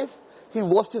whole life? He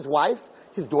lost his wife.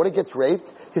 His daughter gets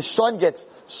raped. His son gets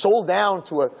sold down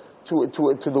to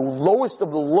the lowest of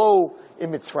the low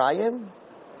in Mitzrayim.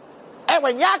 And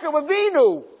when Yaakov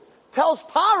Avinu tells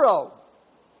Paro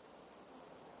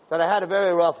that I had a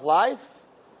very rough life,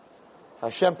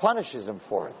 Hashem punishes him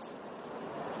for it.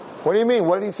 What do you mean?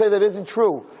 What did he say that isn't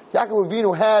true? Yaakov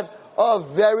Avinu had a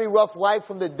very rough life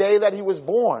from the day that he was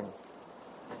born.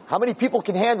 How many people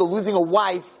can handle losing a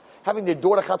wife, having their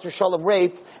daughter Chas v'Shalom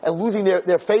raped, and losing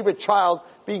their favorite child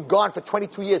being gone for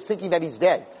 22 years thinking that he's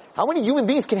dead? How many human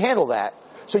beings can handle that?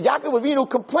 So Yaakov Avinu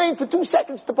complained for 2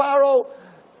 seconds to Paro,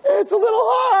 it's a little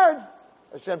hard.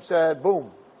 Hashem said,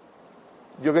 boom,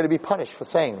 you're going to be punished for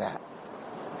saying that.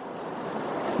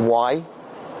 Why?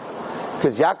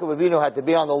 Because Yaakov Avinu had to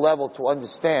be on the level to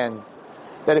understand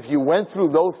that if you went through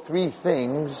those 3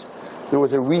 things, there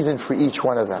was a reason for each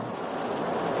one of them.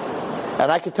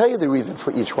 And I can tell you the reason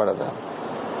for each one of them.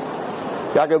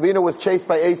 Yaakov Avinu was chased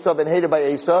by Esav and hated by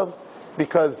Esav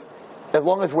because as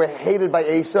long as we're hated by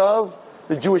Esav,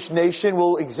 the Jewish nation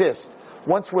will exist.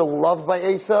 Once we're loved by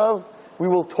Esav, we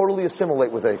will totally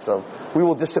assimilate with Esav. We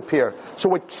will disappear. So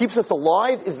what keeps us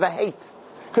alive is the hate.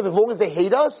 Because as long as they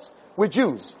hate us, we're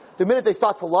Jews. The minute they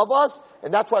start to love us,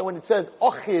 and that's why when it says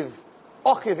Achiv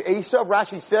Esav,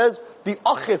 Rashi says, the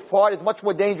Achiv part is much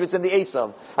more dangerous than the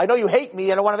Esav. I know you hate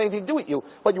me, I don't want to have anything to do with you,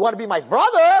 but you want to be my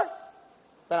brother,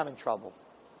 then I'm in trouble.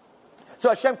 So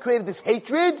Hashem created this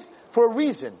hatred for a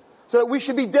reason, so that we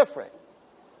should be different.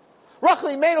 Rachel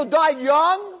Imenu died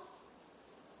young,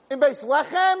 in Beis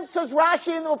Lechem, says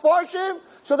Rashi in the Mefarshim,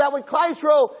 so that when Klal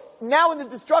Yisrael, now in the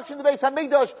destruction of the Beis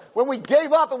HaMikdash, when we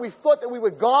gave up and we thought that we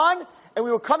were gone, and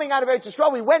we were coming out of Eretz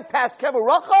Yisrael, we went past Kever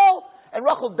Rachel, and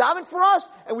Rachel davened for us,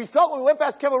 and we felt when we went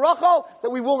past Kever Rachel that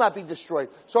we will not be destroyed.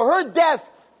 So her death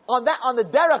on the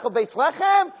derech of Beis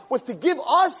Lechem was to give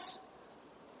us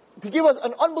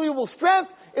an unbelievable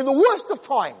strength in the worst of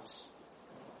times.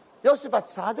 Yosef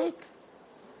HaTzadik,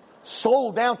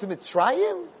 sold down to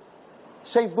Mitzrayim,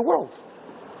 saved the world.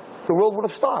 The world would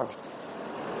have starved.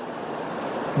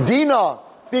 Dinah,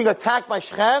 being attacked by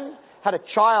Shechem, had a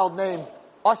child named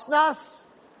Osnas.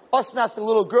 Osnas, the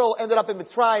little girl, ended up in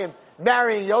Mitzrayim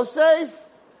marrying Yosef.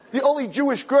 the only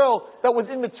Jewish girl that was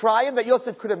in Mitzrayim that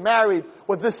Yosef could have married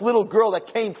was this little girl that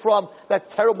came from that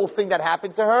terrible thing that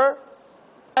happened to her.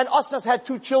 And Asnas had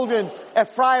 2 children,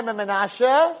 Ephraim and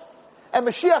Menashe. And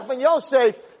Mashiach ben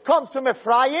Yosef comes from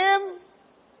Ephraim.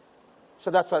 So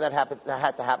that's why that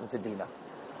had to happen to Dinah.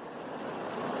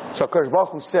 So Kadosh Baruch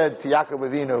Hu said to Yaakov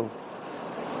Avinu,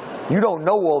 you don't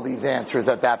know all these answers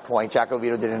at that point. Yaakov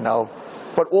Avinu didn't know.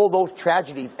 But all those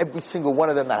tragedies, every single one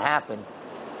of them that happened,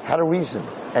 had a reason.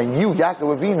 And you,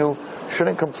 Yaakov Avinu,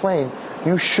 shouldn't complain.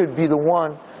 You should be the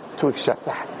one to accept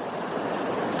that.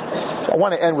 So I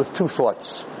want to end with 2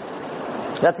 thoughts.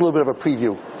 That's a little bit of a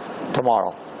preview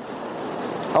tomorrow.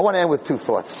 I want to end with 2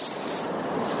 thoughts.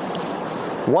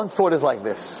 One thought is like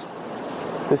this.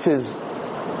 This is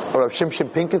Rav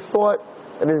Shimshon Pinkus thought,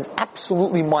 and it is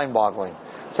absolutely mind-boggling.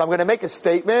 So I'm going to make a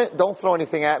statement. Don't throw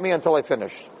anything at me until I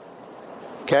finish.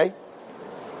 Okay?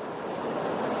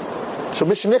 So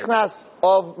Mishnichnas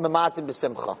of Mematim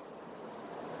B'Simcha.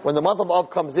 When the month of Av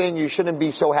comes in, you shouldn't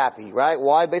be so happy, right?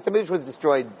 Why? Beit HaMikdash was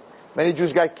destroyed. Many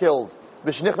Jews got killed.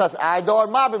 Mishnichnas Adar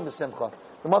Mabim B'Simcha.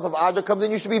 The month of Adar comes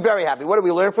in, you should be very happy. What do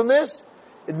we learn from this?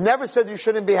 It never says you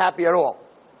shouldn't be happy at all.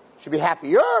 You should be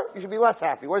happier, you should be less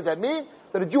happy. What does that mean?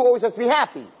 That a Jew always has to be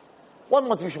happy. One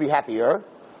month you should be happier,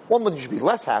 one month you should be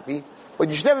less happy, but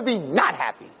you should never be not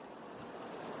happy.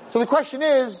 So the question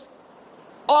is,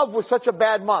 Av was such a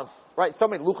bad month, right? So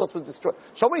many, Luchos was destroyed.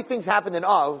 So many things happened in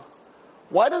Av.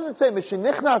 Why doesn't it say,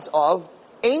 Mishenichnas Av,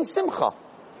 Ein Simcha?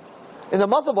 In the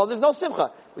month of Av, there's no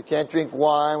Simcha. We can't drink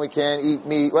wine, we can't eat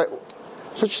meat, right?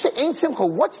 So just say, Ein Simcha.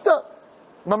 What's the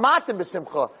Mamatim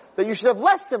B'Simcha? That you should have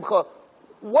less Simcha.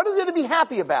 What is there to be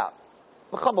happy about?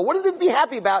 What is there to be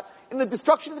happy about in the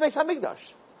destruction of the Beis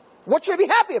HaMikdash? What should I be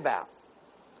happy about?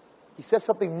 He says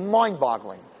something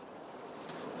mind-boggling.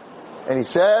 And he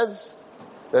says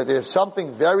that there's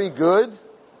something very good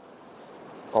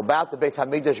about the Beis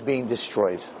HaMikdash being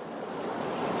destroyed.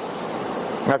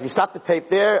 Now, if you stop the tape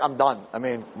there, I'm done. I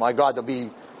mean, my God, there'll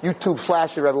be YouTube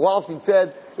flashes. Rabbi Wallerstein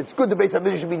said, it's good the Beis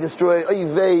HaMikdash should be destroyed.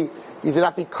 He's an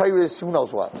apikairis, who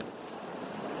knows what.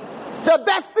 The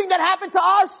best thing that happened to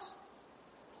us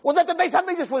was that the Beis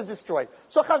HaMikdash was destroyed.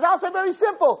 So Chazal said very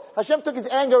simple. Hashem took his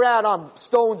anger out on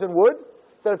stones and wood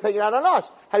instead of taking it out on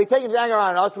us. Had he taken his anger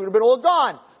out on us, we would have been all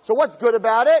gone. So what's good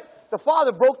about it? The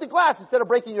Father broke the glass instead of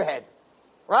breaking your head.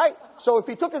 Right? So if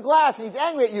he took a glass and he's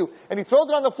angry at you and he throws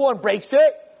it on the floor and breaks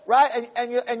it, right?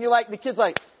 And you're like, the kid's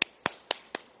like,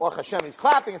 well, Hashem, he's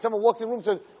clapping, and someone walks in the room and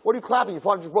says, what are you clapping? Your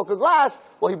father just broke a glass.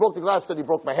 Well, he broke the glass instead he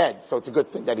broke my head. So it's a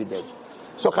good thing that he did.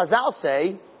 So Chazal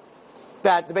say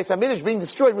that the Beis HaMikdash being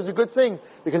destroyed was a good thing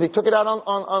because he took it out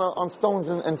on stones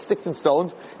and sticks and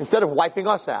stones instead of wiping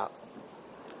us out.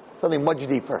 Something much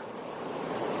deeper.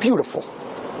 Beautiful.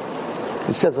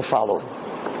 He says the following.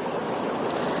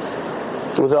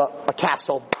 There was a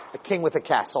castle, a king with a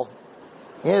castle.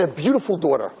 He had a beautiful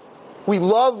daughter. We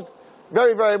loved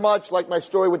very, very much, like my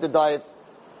story with the diet,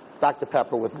 Dr.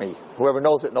 Pepper with me. Whoever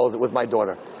knows it with my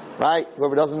daughter. Right?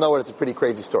 Whoever doesn't know it, it's a pretty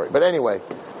crazy story. But anyway,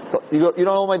 you don't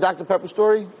know my Dr. Pepper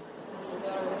story?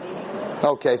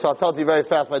 Okay, so I'll tell it to you very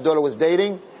fast. My daughter was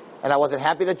dating, and I wasn't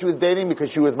happy that she was dating because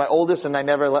she was my oldest, and I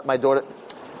never let my daughter,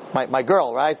 my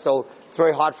girl, right? So it's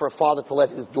very hard for a father to let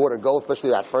his daughter go,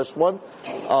 especially that first one.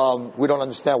 We don't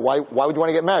understand why would you want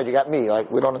to get married? You got me. Like,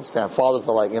 we don't understand. Fathers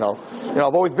are like,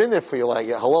 I've always been there for you. Like,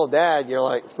 hello, Dad. You're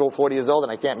like 40 years old,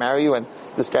 and I can't marry you, and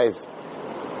this guy's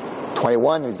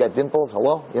 21, he's got dimples,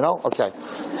 hello, okay.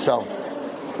 So,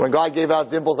 when God gave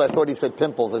out dimples, I thought he said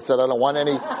pimples. I said, I don't want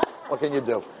any, what can you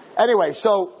do? Anyway,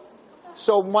 so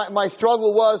my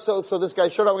struggle was, so this guy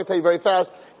showed up, I'm going to tell you very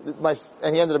fast,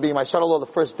 and he ended up being my son-in-law the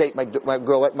first date my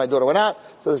daughter went out,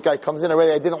 so this guy comes in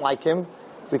already, I didn't like him,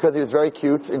 because he was very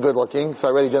cute and good looking, so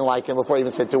I really didn't like him before I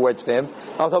even said 2 words to him.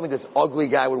 I was hoping this ugly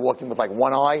guy would walk in with like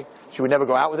one eye, she would never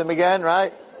go out with him again,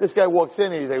 right? This guy walks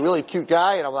in and he's a really cute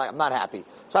guy, and I'm like, I'm not happy.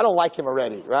 So I don't like him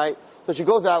already, right? So she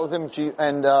goes out with him,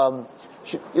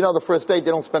 the first date, they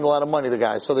don't spend a lot of money, the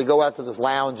guys. So they go out to this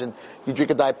lounge, and you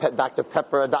drink a Dr.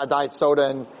 Pepper, a diet soda,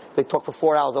 and they talk for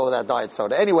 4 hours over that diet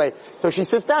soda. Anyway, so she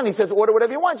sits down, and he says, order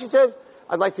whatever you want. She says,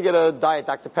 I'd like to get a diet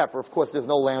Dr. Pepper. Of course, there's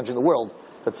no lounge in the world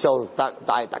that sells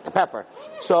diet Dr. Pepper.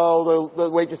 So the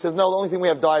waitress says, no, the only thing we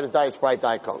have diet is Diet Sprite,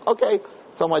 Diet Coke. Okay.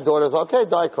 So my daughter's, okay,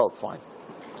 Diet Coke, fine.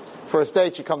 First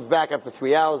date, she comes back after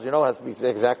 3 hours, it has to be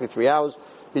exactly 3 hours.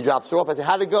 He drops her off. I say,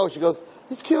 how'd it go? She goes,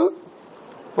 he's cute.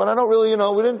 But I don't really,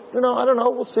 we didn't, I don't know,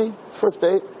 we'll see. First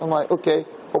date. I'm like, okay,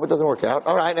 hope it doesn't work out.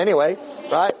 All right, anyway,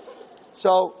 right?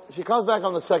 So she comes back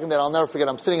on the second date. I'll never forget,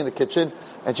 I'm sitting in the kitchen,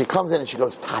 and she comes in and she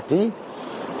goes, Tati,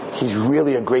 he's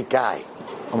really a great guy.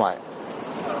 I'm like,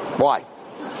 why?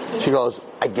 She goes,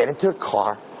 I get into a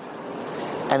car,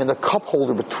 And in the cup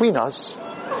holder between us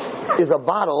is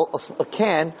a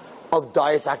can of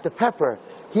Diet Dr. Pepper.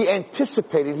 He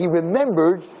anticipated, he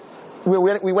remembered, we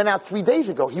went out 3 days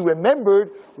ago, he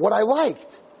remembered what I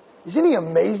liked. Isn't he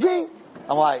amazing?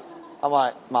 I'm like,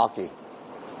 Malky.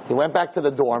 He went back to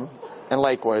the dorm in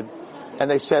Lakewood,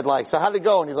 and they said, so how'd it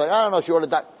go? And he's like, I don't know, she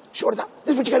ordered that. She ordered that.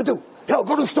 This is what you gotta do. Go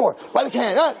to the store, buy the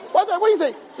can. What do you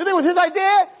think? You think it was his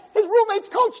idea? His roommates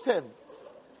coached him.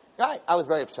 Right? I was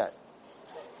very upset.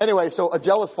 Anyway, so a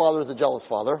jealous father is a jealous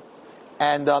father.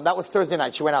 And that was Thursday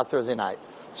night. She went out Thursday night.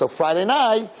 So Friday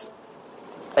night,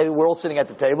 we're all sitting at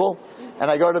the table, and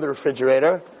I go to the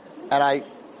refrigerator, and I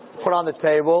put on the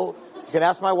table, you can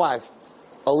ask my wife,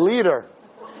 a liter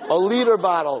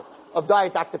bottle of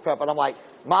Diet Dr. Pepper. And I'm like,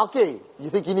 Malky, you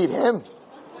think you need him?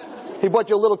 He bought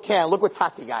you a little can. Look what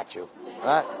Tati got you.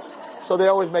 Right? So they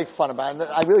always make fun of me. And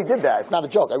I really did that. It's not a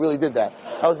joke. I really did that.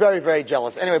 I was very, very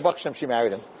jealous. Anyway, Baruch Hashem, she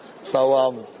married him.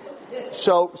 So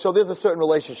there's a certain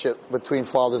relationship between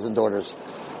fathers and daughters.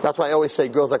 That's why I always say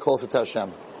girls are closer to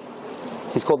Hashem.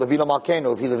 He's called the Vila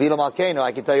Malkeinu. If he's a Vila Malkeinu,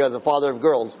 I can tell you as a father of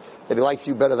girls that he likes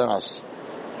you better than us.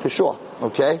 For sure.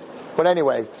 Okay? But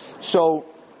anyway, so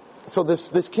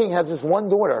this king has this one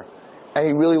daughter, and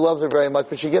he really loves her very much,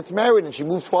 but she gets married and she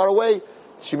moves far away.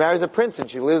 She marries a prince and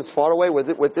she lives far away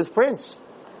with this prince.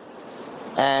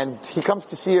 And he comes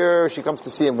to see her, she comes to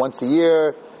see him once a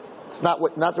year. It's not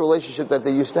the relationship that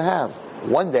they used to have.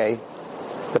 One day,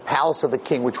 the palace of the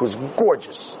king, which was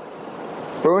gorgeous,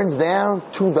 burns down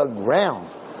to the ground.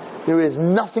 There is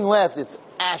nothing left. It's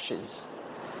ashes.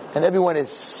 And everyone is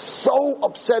so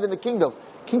upset in the kingdom.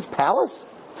 King's palace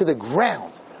to the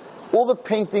ground. All the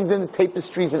paintings and the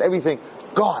tapestries and everything,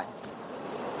 gone.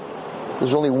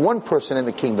 There's only one person in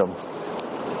the kingdom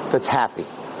that's happy.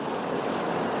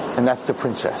 And that's the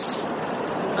princess.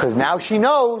 Because now she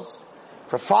knows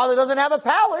if her father doesn't have a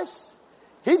palace,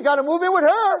 he's got to move in with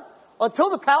her until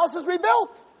the palace is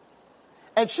rebuilt.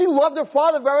 And she loved her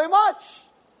father very much.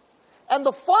 And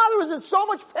the father is in so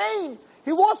much pain.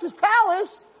 He lost his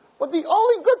palace, but the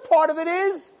only good part of it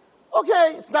is,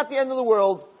 okay, it's not the end of the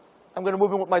world. I'm going to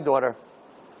move in with my daughter.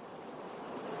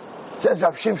 Says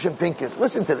Rav Shimshon Pincus.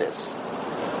 Listen to this.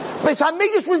 Beis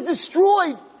Hamikdash was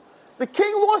destroyed. The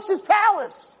king lost his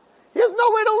palace. He has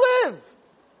nowhere to live.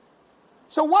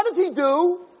 So what does he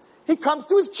do? He comes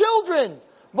to his children.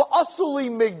 V'asuli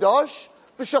migdash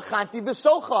v'shachanti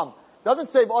b'socham.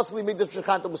 Doesn't say v'asuli migdash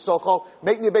v'shachanti b'socham.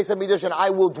 Make me a Beis Hamikdash and I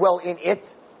will dwell in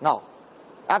it. No.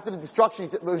 After the destruction,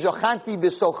 he said v'shachanti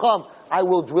b'socham. I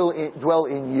will dwell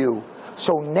in you.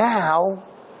 So now,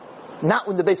 not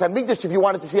when the Beis Hamikdash, if you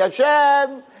wanted to see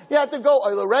Hashem, you had to go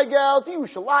Oila Regel to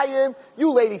Yerushalayim.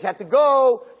 You ladies had to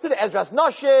go to the Ezras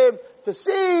Nashim to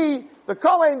see the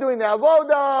Kohen doing the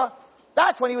Avodah.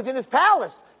 That's when he was in his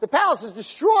palace. The palace is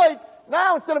destroyed.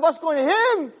 Now, instead of us going to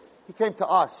him, he came to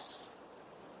us.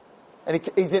 And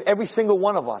he's in every single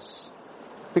one of us.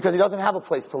 Because he doesn't have a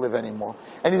place to live anymore.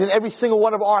 And he's in every single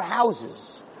one of our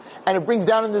houses. And it brings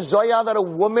down in the Zohar that a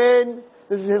woman,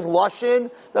 this is his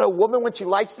Lashon, that a woman, when she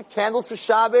lights the candles for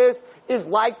Shabbos, is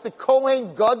like the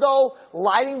Kohen Gadol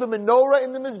lighting the menorah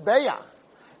in the Mizbeach.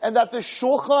 And that the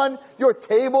Shulchan, your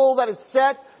table that is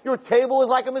set, your table is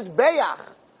like a Mizbeach.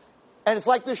 And it's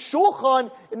like the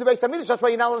Shulchan in the Beis Hamikdash. That's why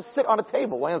you're not allowed to sit on a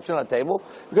table. Why don't you sit on a table?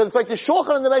 Because it's like the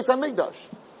Shulchan in the Beis Hamikdash.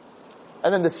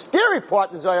 And then the scary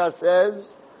part, the Zohar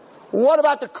says, what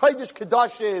about the Kodesh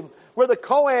Kedoshim, where the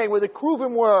Kohen, where the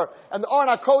Kruvim were, and the Aron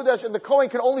HaKodesh, and the Kohen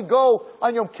can only go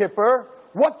on Yom Kippur?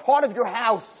 What part of your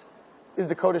house is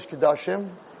the Kodesh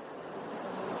Kedoshim?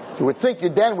 You would think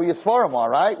you're then where your Sfarim are,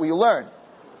 right? Where you learn.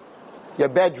 Your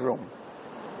bedroom,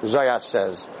 the Zohar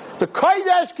says. The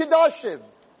Kodesh Kedoshim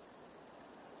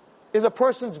is a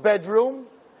person's bedroom,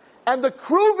 and the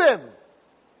Kruvim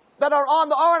that are on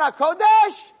the Aron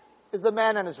HaKodesh is the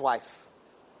man and his wife.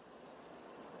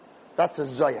 That's a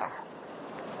Zohar.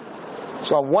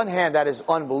 So on one hand, that is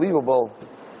unbelievable,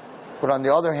 but on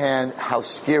the other hand, how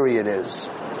scary it is.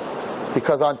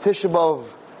 Because on Tisha B'Av,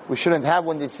 we shouldn't have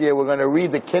one this year, we're going to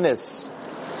read the Kinnis.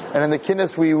 And in the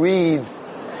Kinnis we read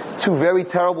two very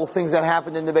terrible things that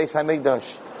happened in the Beis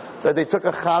Hamikdash. That they took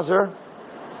a chazer,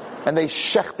 and they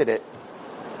shechted it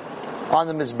on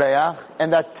the Mizbeach,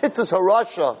 and that Titus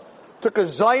Harasha took a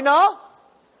Zaina,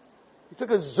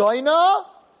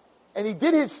 and he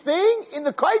did his thing in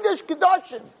the Kodesh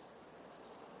Kedoshim.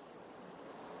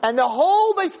 And the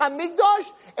whole Beis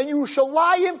Hamikdash and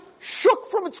Yerushalayim shook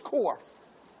from its core.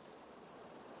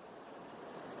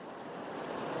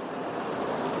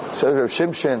 So Rav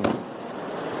Shimshon,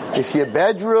 if your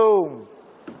bedroom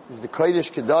is the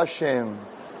Kodesh Kedoshim,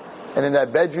 and in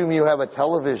that bedroom you have a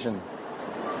television,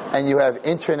 and you have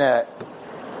internet,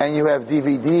 and you have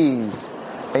DVDs,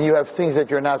 and you have things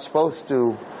that you're not supposed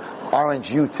to, aren't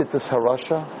you Titus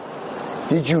Harasha?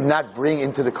 Did you not bring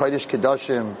into the Kodesh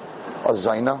Kedoshim a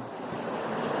Zaina?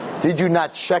 Did you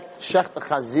not check the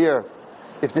Chazir?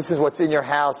 If this is what's in your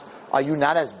house, are you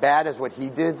not as bad as what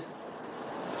he did?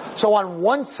 So on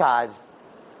one side,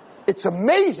 it's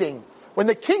amazing when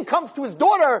the king comes to his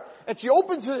daughter and she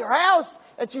opens her house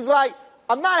and she's like,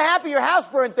 I'm not happy your house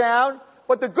burnt down,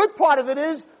 but the good part of it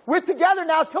is we're together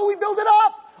now till we build it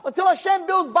up. Until Hashem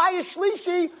builds Bayis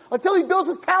Shlishi, until he builds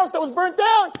his palace that was burnt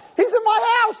down. He's in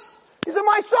my house. He's in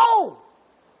my soul.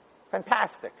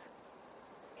 Fantastic.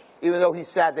 Even though he's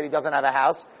sad that he doesn't have a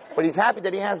house, but he's happy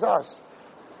that he has us.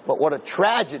 But what a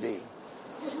tragedy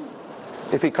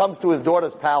if he comes to his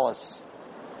daughter's palace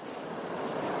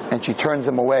and she turns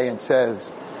him away and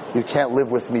says, you can't live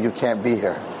with me, you can't be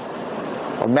here.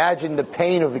 Imagine the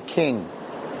pain of the king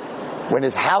when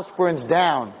his house burns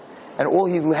down and all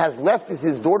he has left is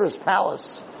his daughter's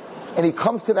palace. And he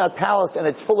comes to that palace and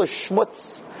it's full of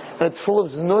schmutz, and it's full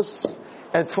of znus,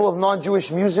 and it's full of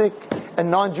non-Jewish music,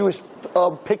 and non-Jewish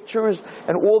pictures,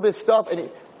 and all this stuff. And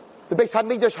the Beis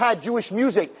HaMikdash had Jewish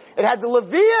music. It had the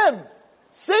Leviim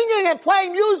singing and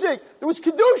playing music. There was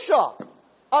Kedusha.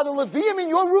 Are the Leviim in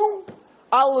your room?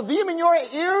 Are the Leviim in your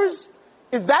ears?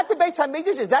 Is that the Beis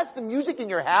HaMikdash? Is that the music in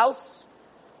your house?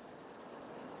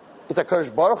 Is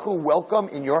HaKadosh Baruch Hu welcome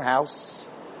in your house?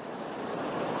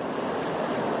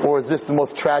 Or is this the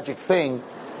most tragic thing,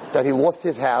 that he lost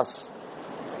his house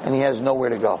and he has nowhere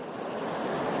to go?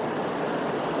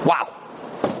 Wow.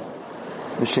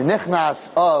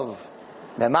 Mishenichnas of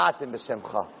nematim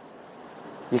b'simcha.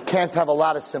 You can't have a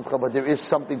lot of simcha, but there is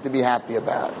something to be happy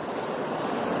about.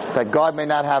 That God may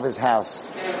not have his house,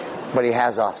 but he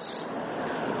has us.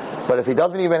 But if he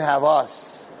doesn't even have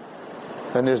us,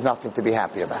 then there's nothing to be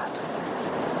happy about.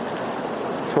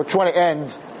 So I just want to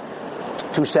end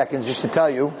 2 seconds just to tell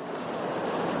you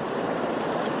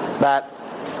that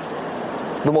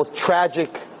the most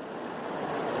tragic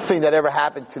thing that ever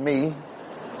happened to me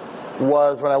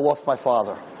was when I lost my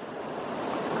father.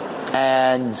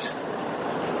 And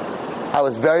I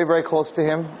was very, very close to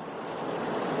him.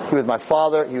 He was my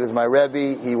father, he was my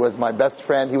Rebbe, he was my best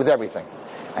friend, he was everything.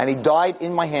 And he died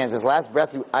in my hands. His last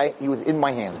breath, he was in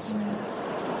my hands.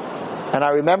 And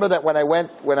I remember that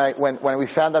when we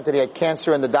found out that he had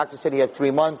cancer and the doctor said he had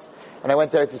 3 months, and I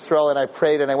went to Eretz Yisrael and I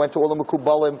prayed and I went to all the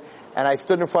Mekubalim and I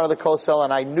stood in front of the Kosel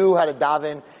and I knew how to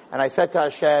daven, and I said to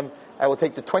Hashem, I will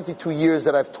take the 22 years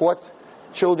that I've taught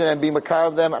children and be makar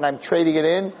of them, and I'm trading it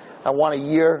in. I want a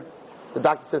year. The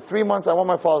doctor said 3 months. I want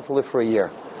my father to live for a year.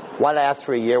 Why did I ask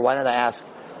for a year? Why did I ask?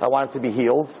 I want him to be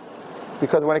healed.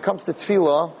 Because when it comes to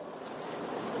tefillah,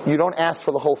 you don't ask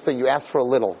for the whole thing. You ask for a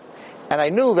little. And I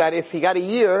knew that if he got a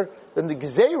year, then the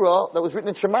Gezerah that was written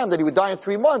in Shemaim that he would die in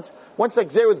 3 months, once that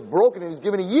Gezerah is broken and he's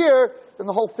given a year, then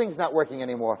the whole thing's not working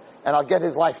anymore. And I'll get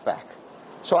his life back.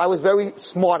 So I was very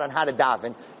smart on how to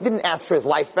daven. Didn't ask for his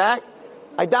life back.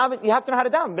 I daven, you have to know how to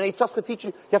daven. B'nai Tzach to teach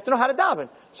you, you have to know how to daven.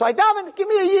 So I daven, give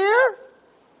me a year.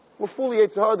 We're fully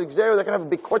Yetzirah, the Gezerah, they're going to have a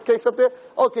big court case up there.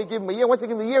 Okay, give him a year. Once they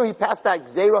give him a year, he passed that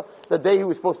Gezerah the day he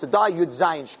was supposed to die, Yud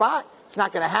Zayin Shvat. It's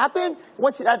not going to happen.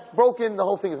 Once that's broken, the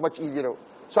whole thing is much easier to.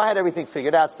 So I had everything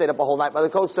figured out, stayed up a whole night by the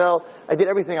Kosel. I did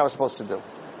everything I was supposed to do.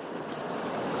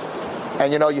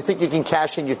 And you think you can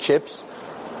cash in your chips,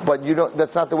 but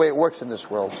that's not the way it works in this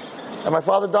world. And my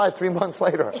father died 3 months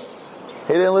later.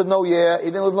 He didn't live no year, he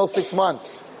didn't live no 6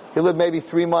 months. He lived maybe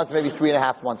 3 months, maybe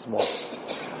 3.5 months more.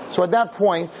 So at that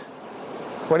point,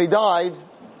 when he died,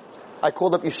 I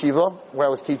called up yeshiva, where I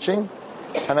was teaching,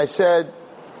 and I said,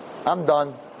 I'm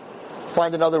done.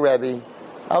 Find another Rebbe.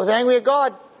 I was angry at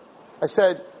God. I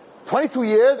said, 22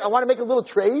 years, I want to make a little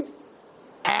trade.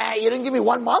 You didn't give me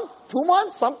 1 month, 2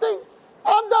 months, something?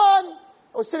 I'm done.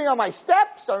 I was sitting on my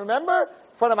steps, I remember,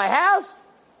 in front of my house.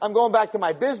 I'm going back to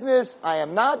my business. I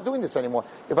am not doing this anymore.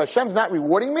 If Hashem's not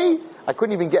rewarding me, I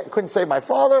couldn't save my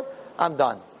father, I'm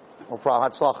done. No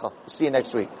problem. Hatzlacha. See you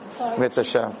next week. Mitzvah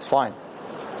Hashem. It's fine.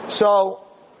 So,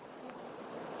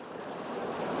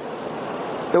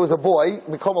 there was a boy,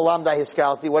 Mikom Alamdai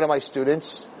Hiskalti, one of my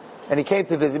students, and he came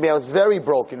to visit me. I was very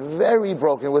broken, very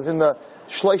broken. It was in the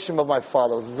shleishim of my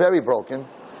father. I was very broken.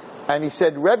 And he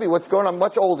said, Rebbe, what's going on?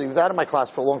 Much older. He was out of my class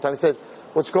for a long time. He said,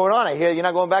 what's going on? I hear you're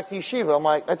not going back to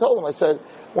yeshiva. I told him, I said,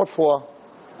 what for?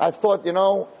 I thought, you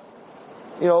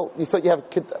thought you have,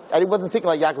 I wasn't thinking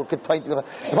like Yaakov Ketayt.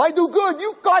 If I do good,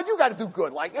 you got to do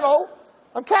good.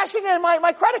 I'm cashing in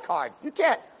my credit card. You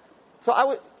can't.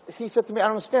 So he said to me, I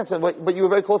don't understand. I said, but you were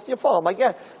very close to your father. I'm like,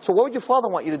 yeah. So what would your father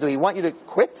want you to do? He want you to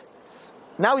quit?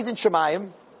 Now he's in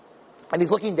Shemayim, and he's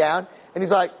looking down, and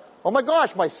he's like, oh my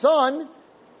gosh, my son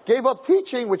gave up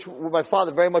teaching, which my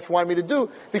father very much wanted me to do,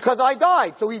 because I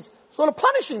died. So he's sort of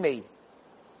punishing me.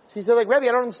 He said, like, Rebbe,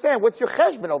 I don't understand. What's your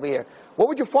cheshbon over here? What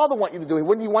would your father want you to do?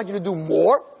 Wouldn't he want you to do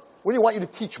more? Wouldn't he want you to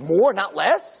teach more, not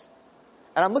less?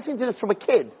 And I'm listening to this from a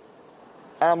kid.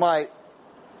 And I'm like,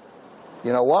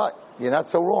 you know what? You're not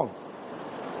so wrong.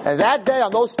 And that day,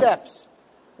 on those steps,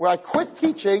 where I quit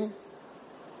teaching,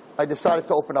 I decided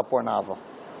to open up Ornava.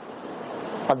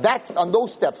 On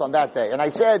those steps, on that day. And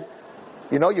I said,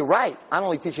 you know, you're right. I'm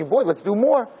only teaching boys. Let's do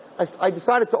more. I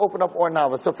decided to open up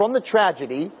Ornava. So from the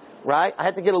tragedy, right, I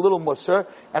had to get a little musser.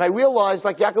 And I realized,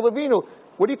 like Yaakov Avinu,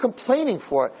 what are you complaining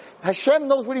for? Hashem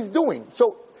knows what he's doing.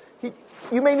 So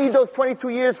you may need those 22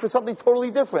 years for something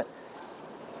totally different.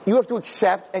 You have to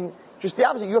accept, and just the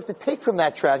opposite, you have to take from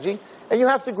that tragedy, and you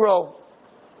have to grow.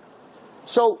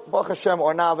 So, Baruch Hashem,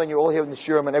 Ornava, and you're all here in the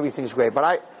shiurim, and everything's great. But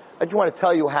I just want to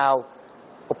tell you how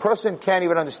a person can't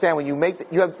even understand when you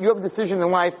have a decision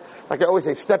in life, like I always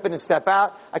say, step in and step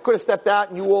out. I could have stepped out,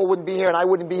 and you all wouldn't be here, and I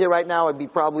wouldn't be here right now. I'd be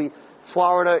probably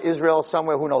Florida, Israel,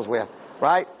 somewhere, who knows where,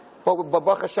 right? But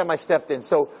Baruch Hashem, I stepped in.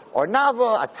 So,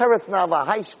 Ornava, Ateres Nava,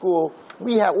 high school,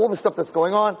 we have all the stuff that's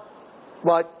going on,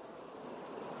 but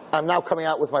I'm now coming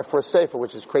out with my first sefer,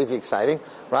 which is crazy exciting,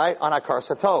 right? On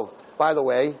Parashat Tov. By the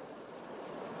way,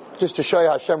 just to show you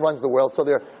how Hashem runs the world, so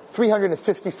there are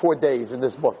 354 days in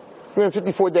this book.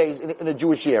 354 days in a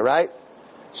Jewish year, right?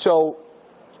 So,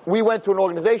 we went to an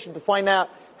organization to find out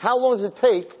how long does it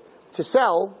take to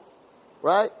sell,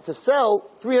 right? To sell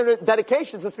 300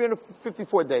 dedications for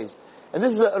 354 days. And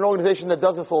this is an organization that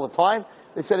does this all the time.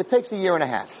 They said it takes a year and a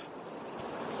half.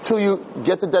 Till you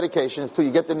get the dedications, till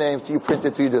you get the names, till you print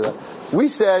it, till you do that. We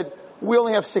said, we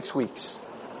only have 6 weeks.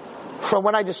 From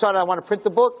when I decided I want to print the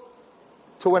book,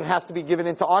 to when it has to be given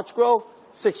into ArchGrow,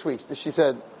 6 weeks. She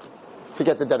said,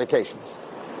 forget the dedications.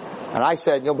 And I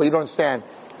said, but you don't understand.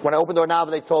 When I opened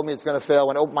Ornava, they told me it's going to fail.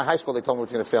 When I opened my high school, they told me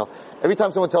it's going to fail. Every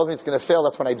time someone tells me it's going to fail,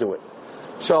 that's when I do it.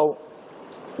 So,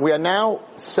 we are now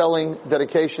selling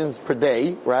dedications per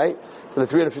day, right? For the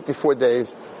 354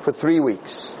 days, for 3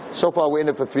 weeks. So far, we're in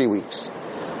it for 3 weeks.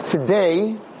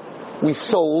 Today, we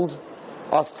sold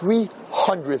our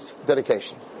 300th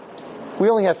dedication. We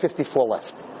only have 54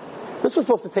 left. This was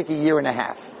supposed to take a year and a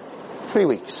half. 3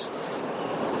 weeks.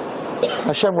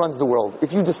 Hashem runs the world.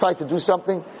 If you decide to do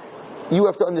something, you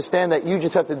have to understand that you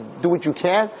just have to do what you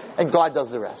can, and God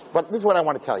does the rest. But this is what I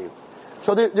want to tell you.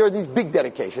 So there are these big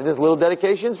dedications. There's little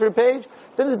dedications for a page.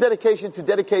 Then there's a dedication to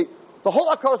dedicate the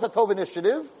whole Parashat Tov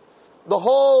initiative, the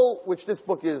whole, which this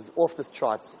book is off the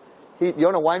charts.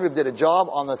 Yonah Weinrib did a job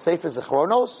on the Sefer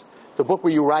Zechronos, the book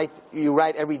where you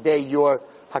write every day your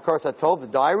Parashat Tov, the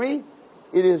diary.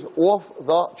 It is off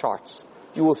the charts.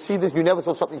 You will see this. You never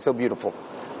saw something so beautiful.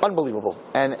 Unbelievable.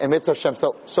 And Mitzvah Hashem.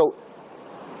 So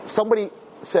somebody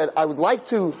said, I would like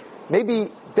to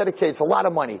maybe dedicate, it's a lot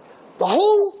of money, the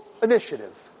whole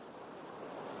initiative.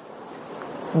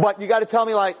 But you got to tell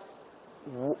me, like,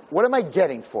 what am I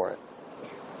getting for it?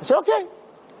 I said, okay,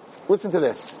 listen to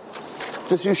this.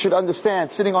 Just you should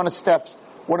understand, sitting on the steps,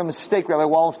 what a mistake Rabbi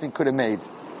Wallerstein could have made.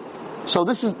 So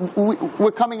this is,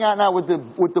 we're coming out now with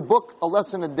the book, A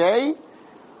Lesson a Day.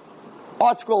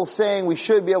 ArchScroll is saying we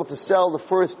should be able to sell the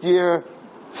first year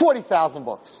 40,000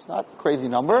 books. Not a crazy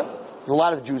number. There's a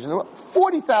lot of Jews in the world.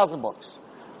 40,000 books.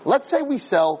 Let's say we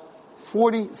sell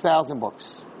 40,000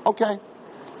 books. Okay.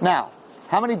 Now,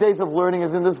 how many days of learning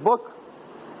is in this book?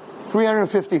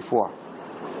 354.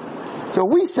 So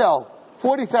we sell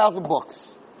 40,000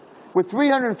 books with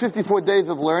 354 days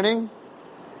of learning.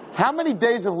 How many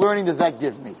days of learning does that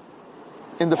give me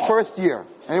in the first year?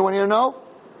 Anyone here know?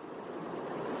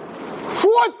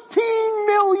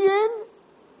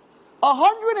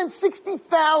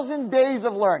 14,160,000 days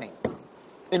of learning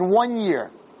in 1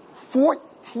 year.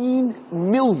 14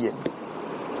 million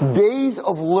days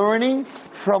of learning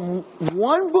from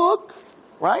one book,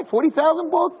 right?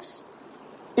 40,000 books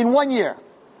in 1 year.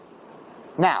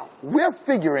 Now, we're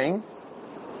figuring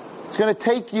it's going to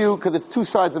take you, because it's 2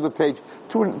 sides of a page,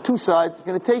 two sides, it's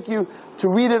going to take you to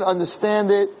read it,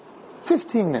 understand it,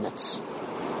 15 minutes.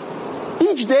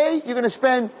 Each day, you're going to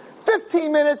spend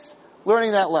 15 minutes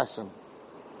learning that lesson.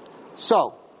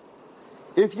 So,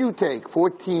 if you take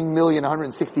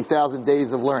 14,160,000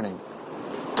 days of learning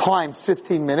times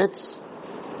 15 minutes,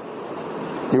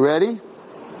 you ready?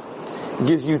 It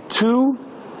gives you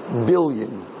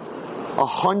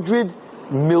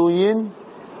 2,100,000,000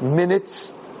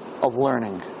 minutes of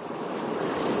learning.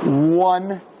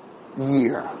 1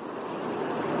 year.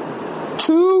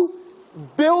 2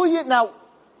 billion. Now,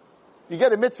 you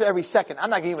get a mitzvah every second. I'm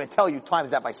not going to even tell you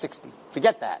times that by 60.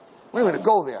 Forget that. We're going to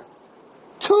go there.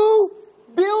 2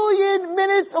 billion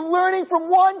minutes of learning from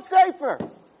one sefer.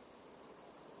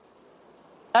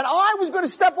 And I was going to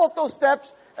step off those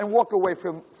steps and walk away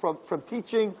from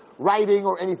teaching, writing,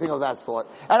 or anything of that sort.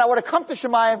 And I would have come to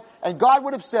Shemayim, and God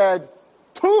would have said,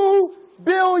 2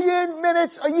 billion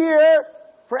minutes a year,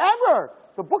 forever.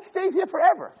 The book stays here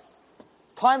forever.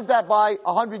 Times that by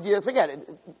 100 years, forget it.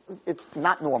 It's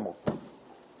not normal.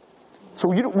 So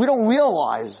we don't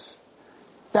realize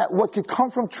that what could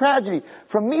come from tragedy,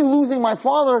 from me losing my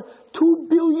father, 2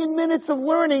 billion minutes of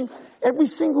learning every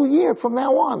single year from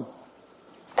now on,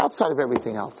 outside of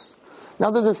everything else. Now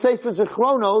there's a Sefer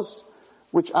Zichronos,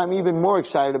 which I'm even more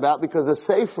excited about, because a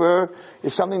Sefer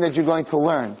is something that you're going to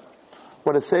learn.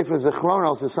 What a Sefer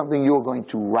Zichronos is something you're going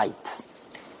to write.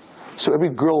 So every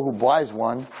girl who buys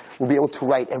one will be able to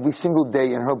write every single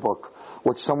day in her book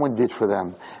what someone did for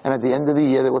them. And at the end of the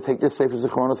year, they will take this Sefer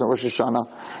Zichronos on Rosh Hashanah,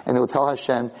 and they will tell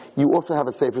Hashem, you also have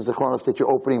a Sefer Zichronos that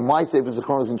you're opening my Sefer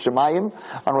Zichronos in Shemayim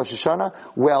on Rosh Hashanah.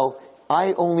 Well,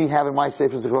 I only have in my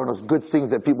Sefer Zichronos good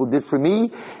things that people did for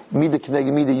me. Mida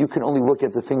K'neged Mida, you can only look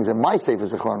at the things in my Sefer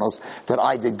Zichronos that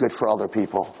I did good for other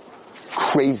people.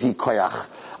 Crazy koyach.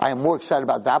 I am more excited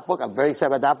about that book. I'm very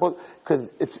excited about that book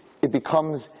because it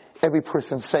becomes every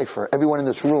person's sefer. Everyone in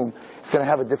this room is going to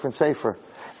have a different sefer.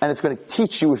 And it's going to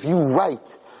teach you, if you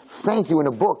write thank you in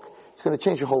a book, it's going to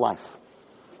change your whole life.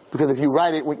 Because if you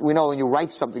write it, we know when you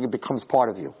write something, it becomes part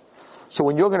of you. So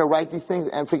when you're going to write these things,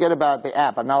 and forget about the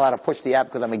app. I'm not allowed to push the app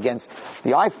because I'm against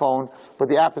the iPhone, but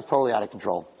the app is totally out of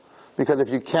control. Because if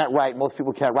you can't write, most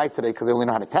people can't write today because they only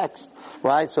know how to text,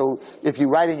 right? So if you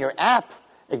write in your app,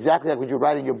 exactly like what you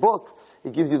write in your book,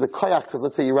 it gives you the koyach, because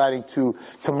let's say you're writing to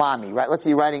mommy, right? Let's say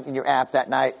you're writing in your app that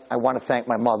night, I want to thank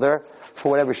my mother for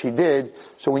whatever she did.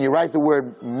 So when you write the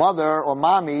word mother or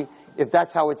mommy, if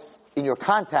that's how it's in your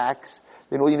contacts,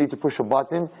 then all you need to push a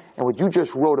button, and what you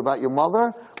just wrote about your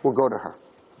mother will go to her.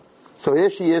 So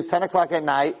here she is, 10 o'clock at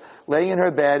night, laying in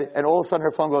her bed, and all of a sudden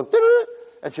her phone goes,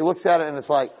 and she looks at it and it's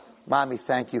like, Mommy,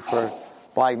 thank you for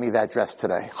buying me that dress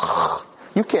today.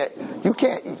 You can't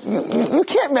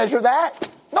measure that.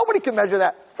 Nobody can measure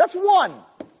that. That's one.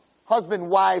 Husband,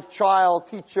 wife, child,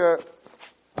 teacher.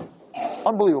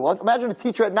 Unbelievable. Imagine a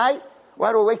teacher at night,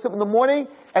 right, who wakes up in the morning,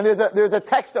 and there's a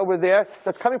text over there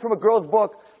that's coming from a girl's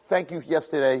book. Thank you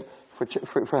yesterday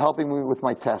for helping me with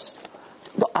my test.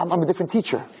 I'm a different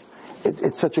teacher.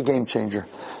 It's such a game changer.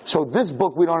 So this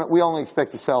book, we only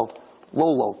expect to sell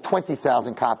low,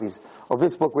 20,000 copies of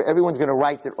this book, where everyone's going to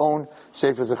write their own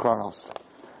Sefer Zichronos.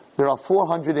 There are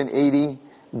 480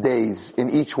 days in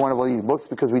each one of these books,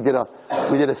 because we did a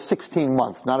 16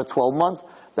 month, not a 12 month.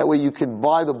 That way you can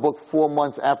buy the book 4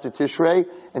 months after Tishrei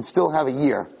and still have a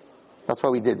year. That's why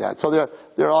we did that. So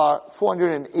there are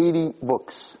 480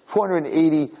 books,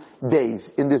 480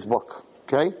 days in this book.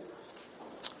 Okay?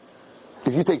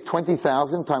 If you take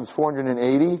 20,000 times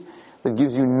 480, that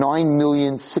gives you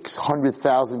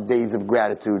 9,600,000 days of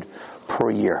gratitude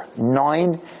per year.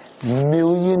 9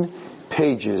 million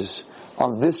pages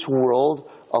on this world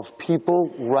of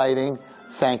people writing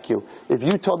thank you. If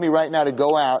you told me right now to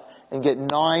go out and get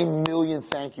 9 million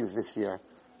thank yous this year,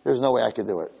 there's no way I could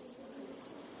do it.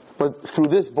 But through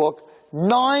this book,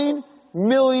 9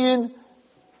 million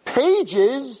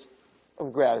pages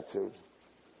of gratitude.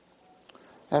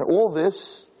 And all of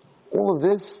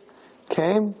this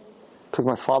came because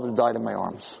my father died in my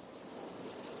arms.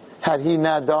 Had he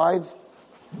not died,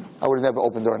 I would have never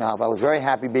opened Door Nav. I was very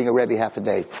happy being a Rebbe half a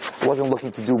day. I wasn't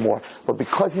looking to do more. But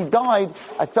because he died,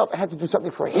 I felt I had to do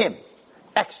something for him.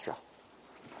 Extra.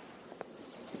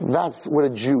 That's what a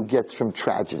Jew gets from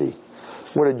tragedy.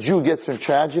 What a Jew gets from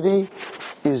tragedy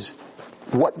is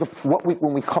when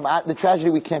we come out, the tragedy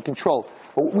we can't control.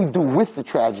 But what we do with the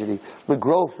tragedy, the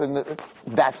growth, and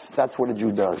that's what a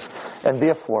Jew does. And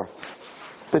therefore,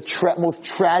 the most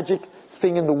tragic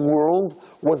thing in the world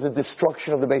was the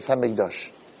destruction of the Beis HaMikdash.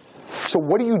 So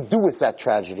what do you do with that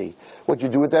tragedy? What you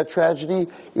do with that tragedy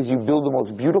is you build the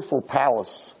most beautiful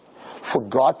palace for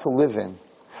God to live in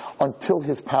until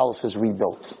His palace is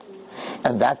rebuilt.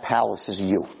 And that palace is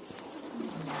you.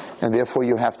 And therefore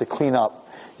you have to clean up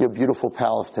your beautiful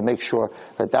palace to make sure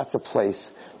that that's a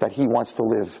place that He wants to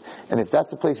live. And if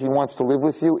that's a place He wants to live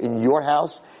with you, in your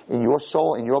house, in your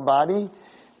soul, in your body,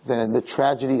 then the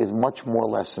tragedy is much more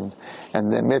lessened.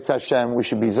 And then Mitzvah Hashem, we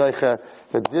should be Zeicher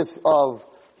that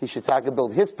He should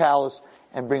build His palace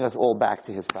and bring us all back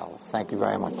to His palace. Thank you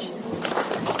very much.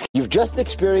 You've just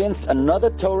experienced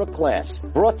another Torah class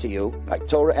brought to you by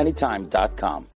TorahAnytime.com.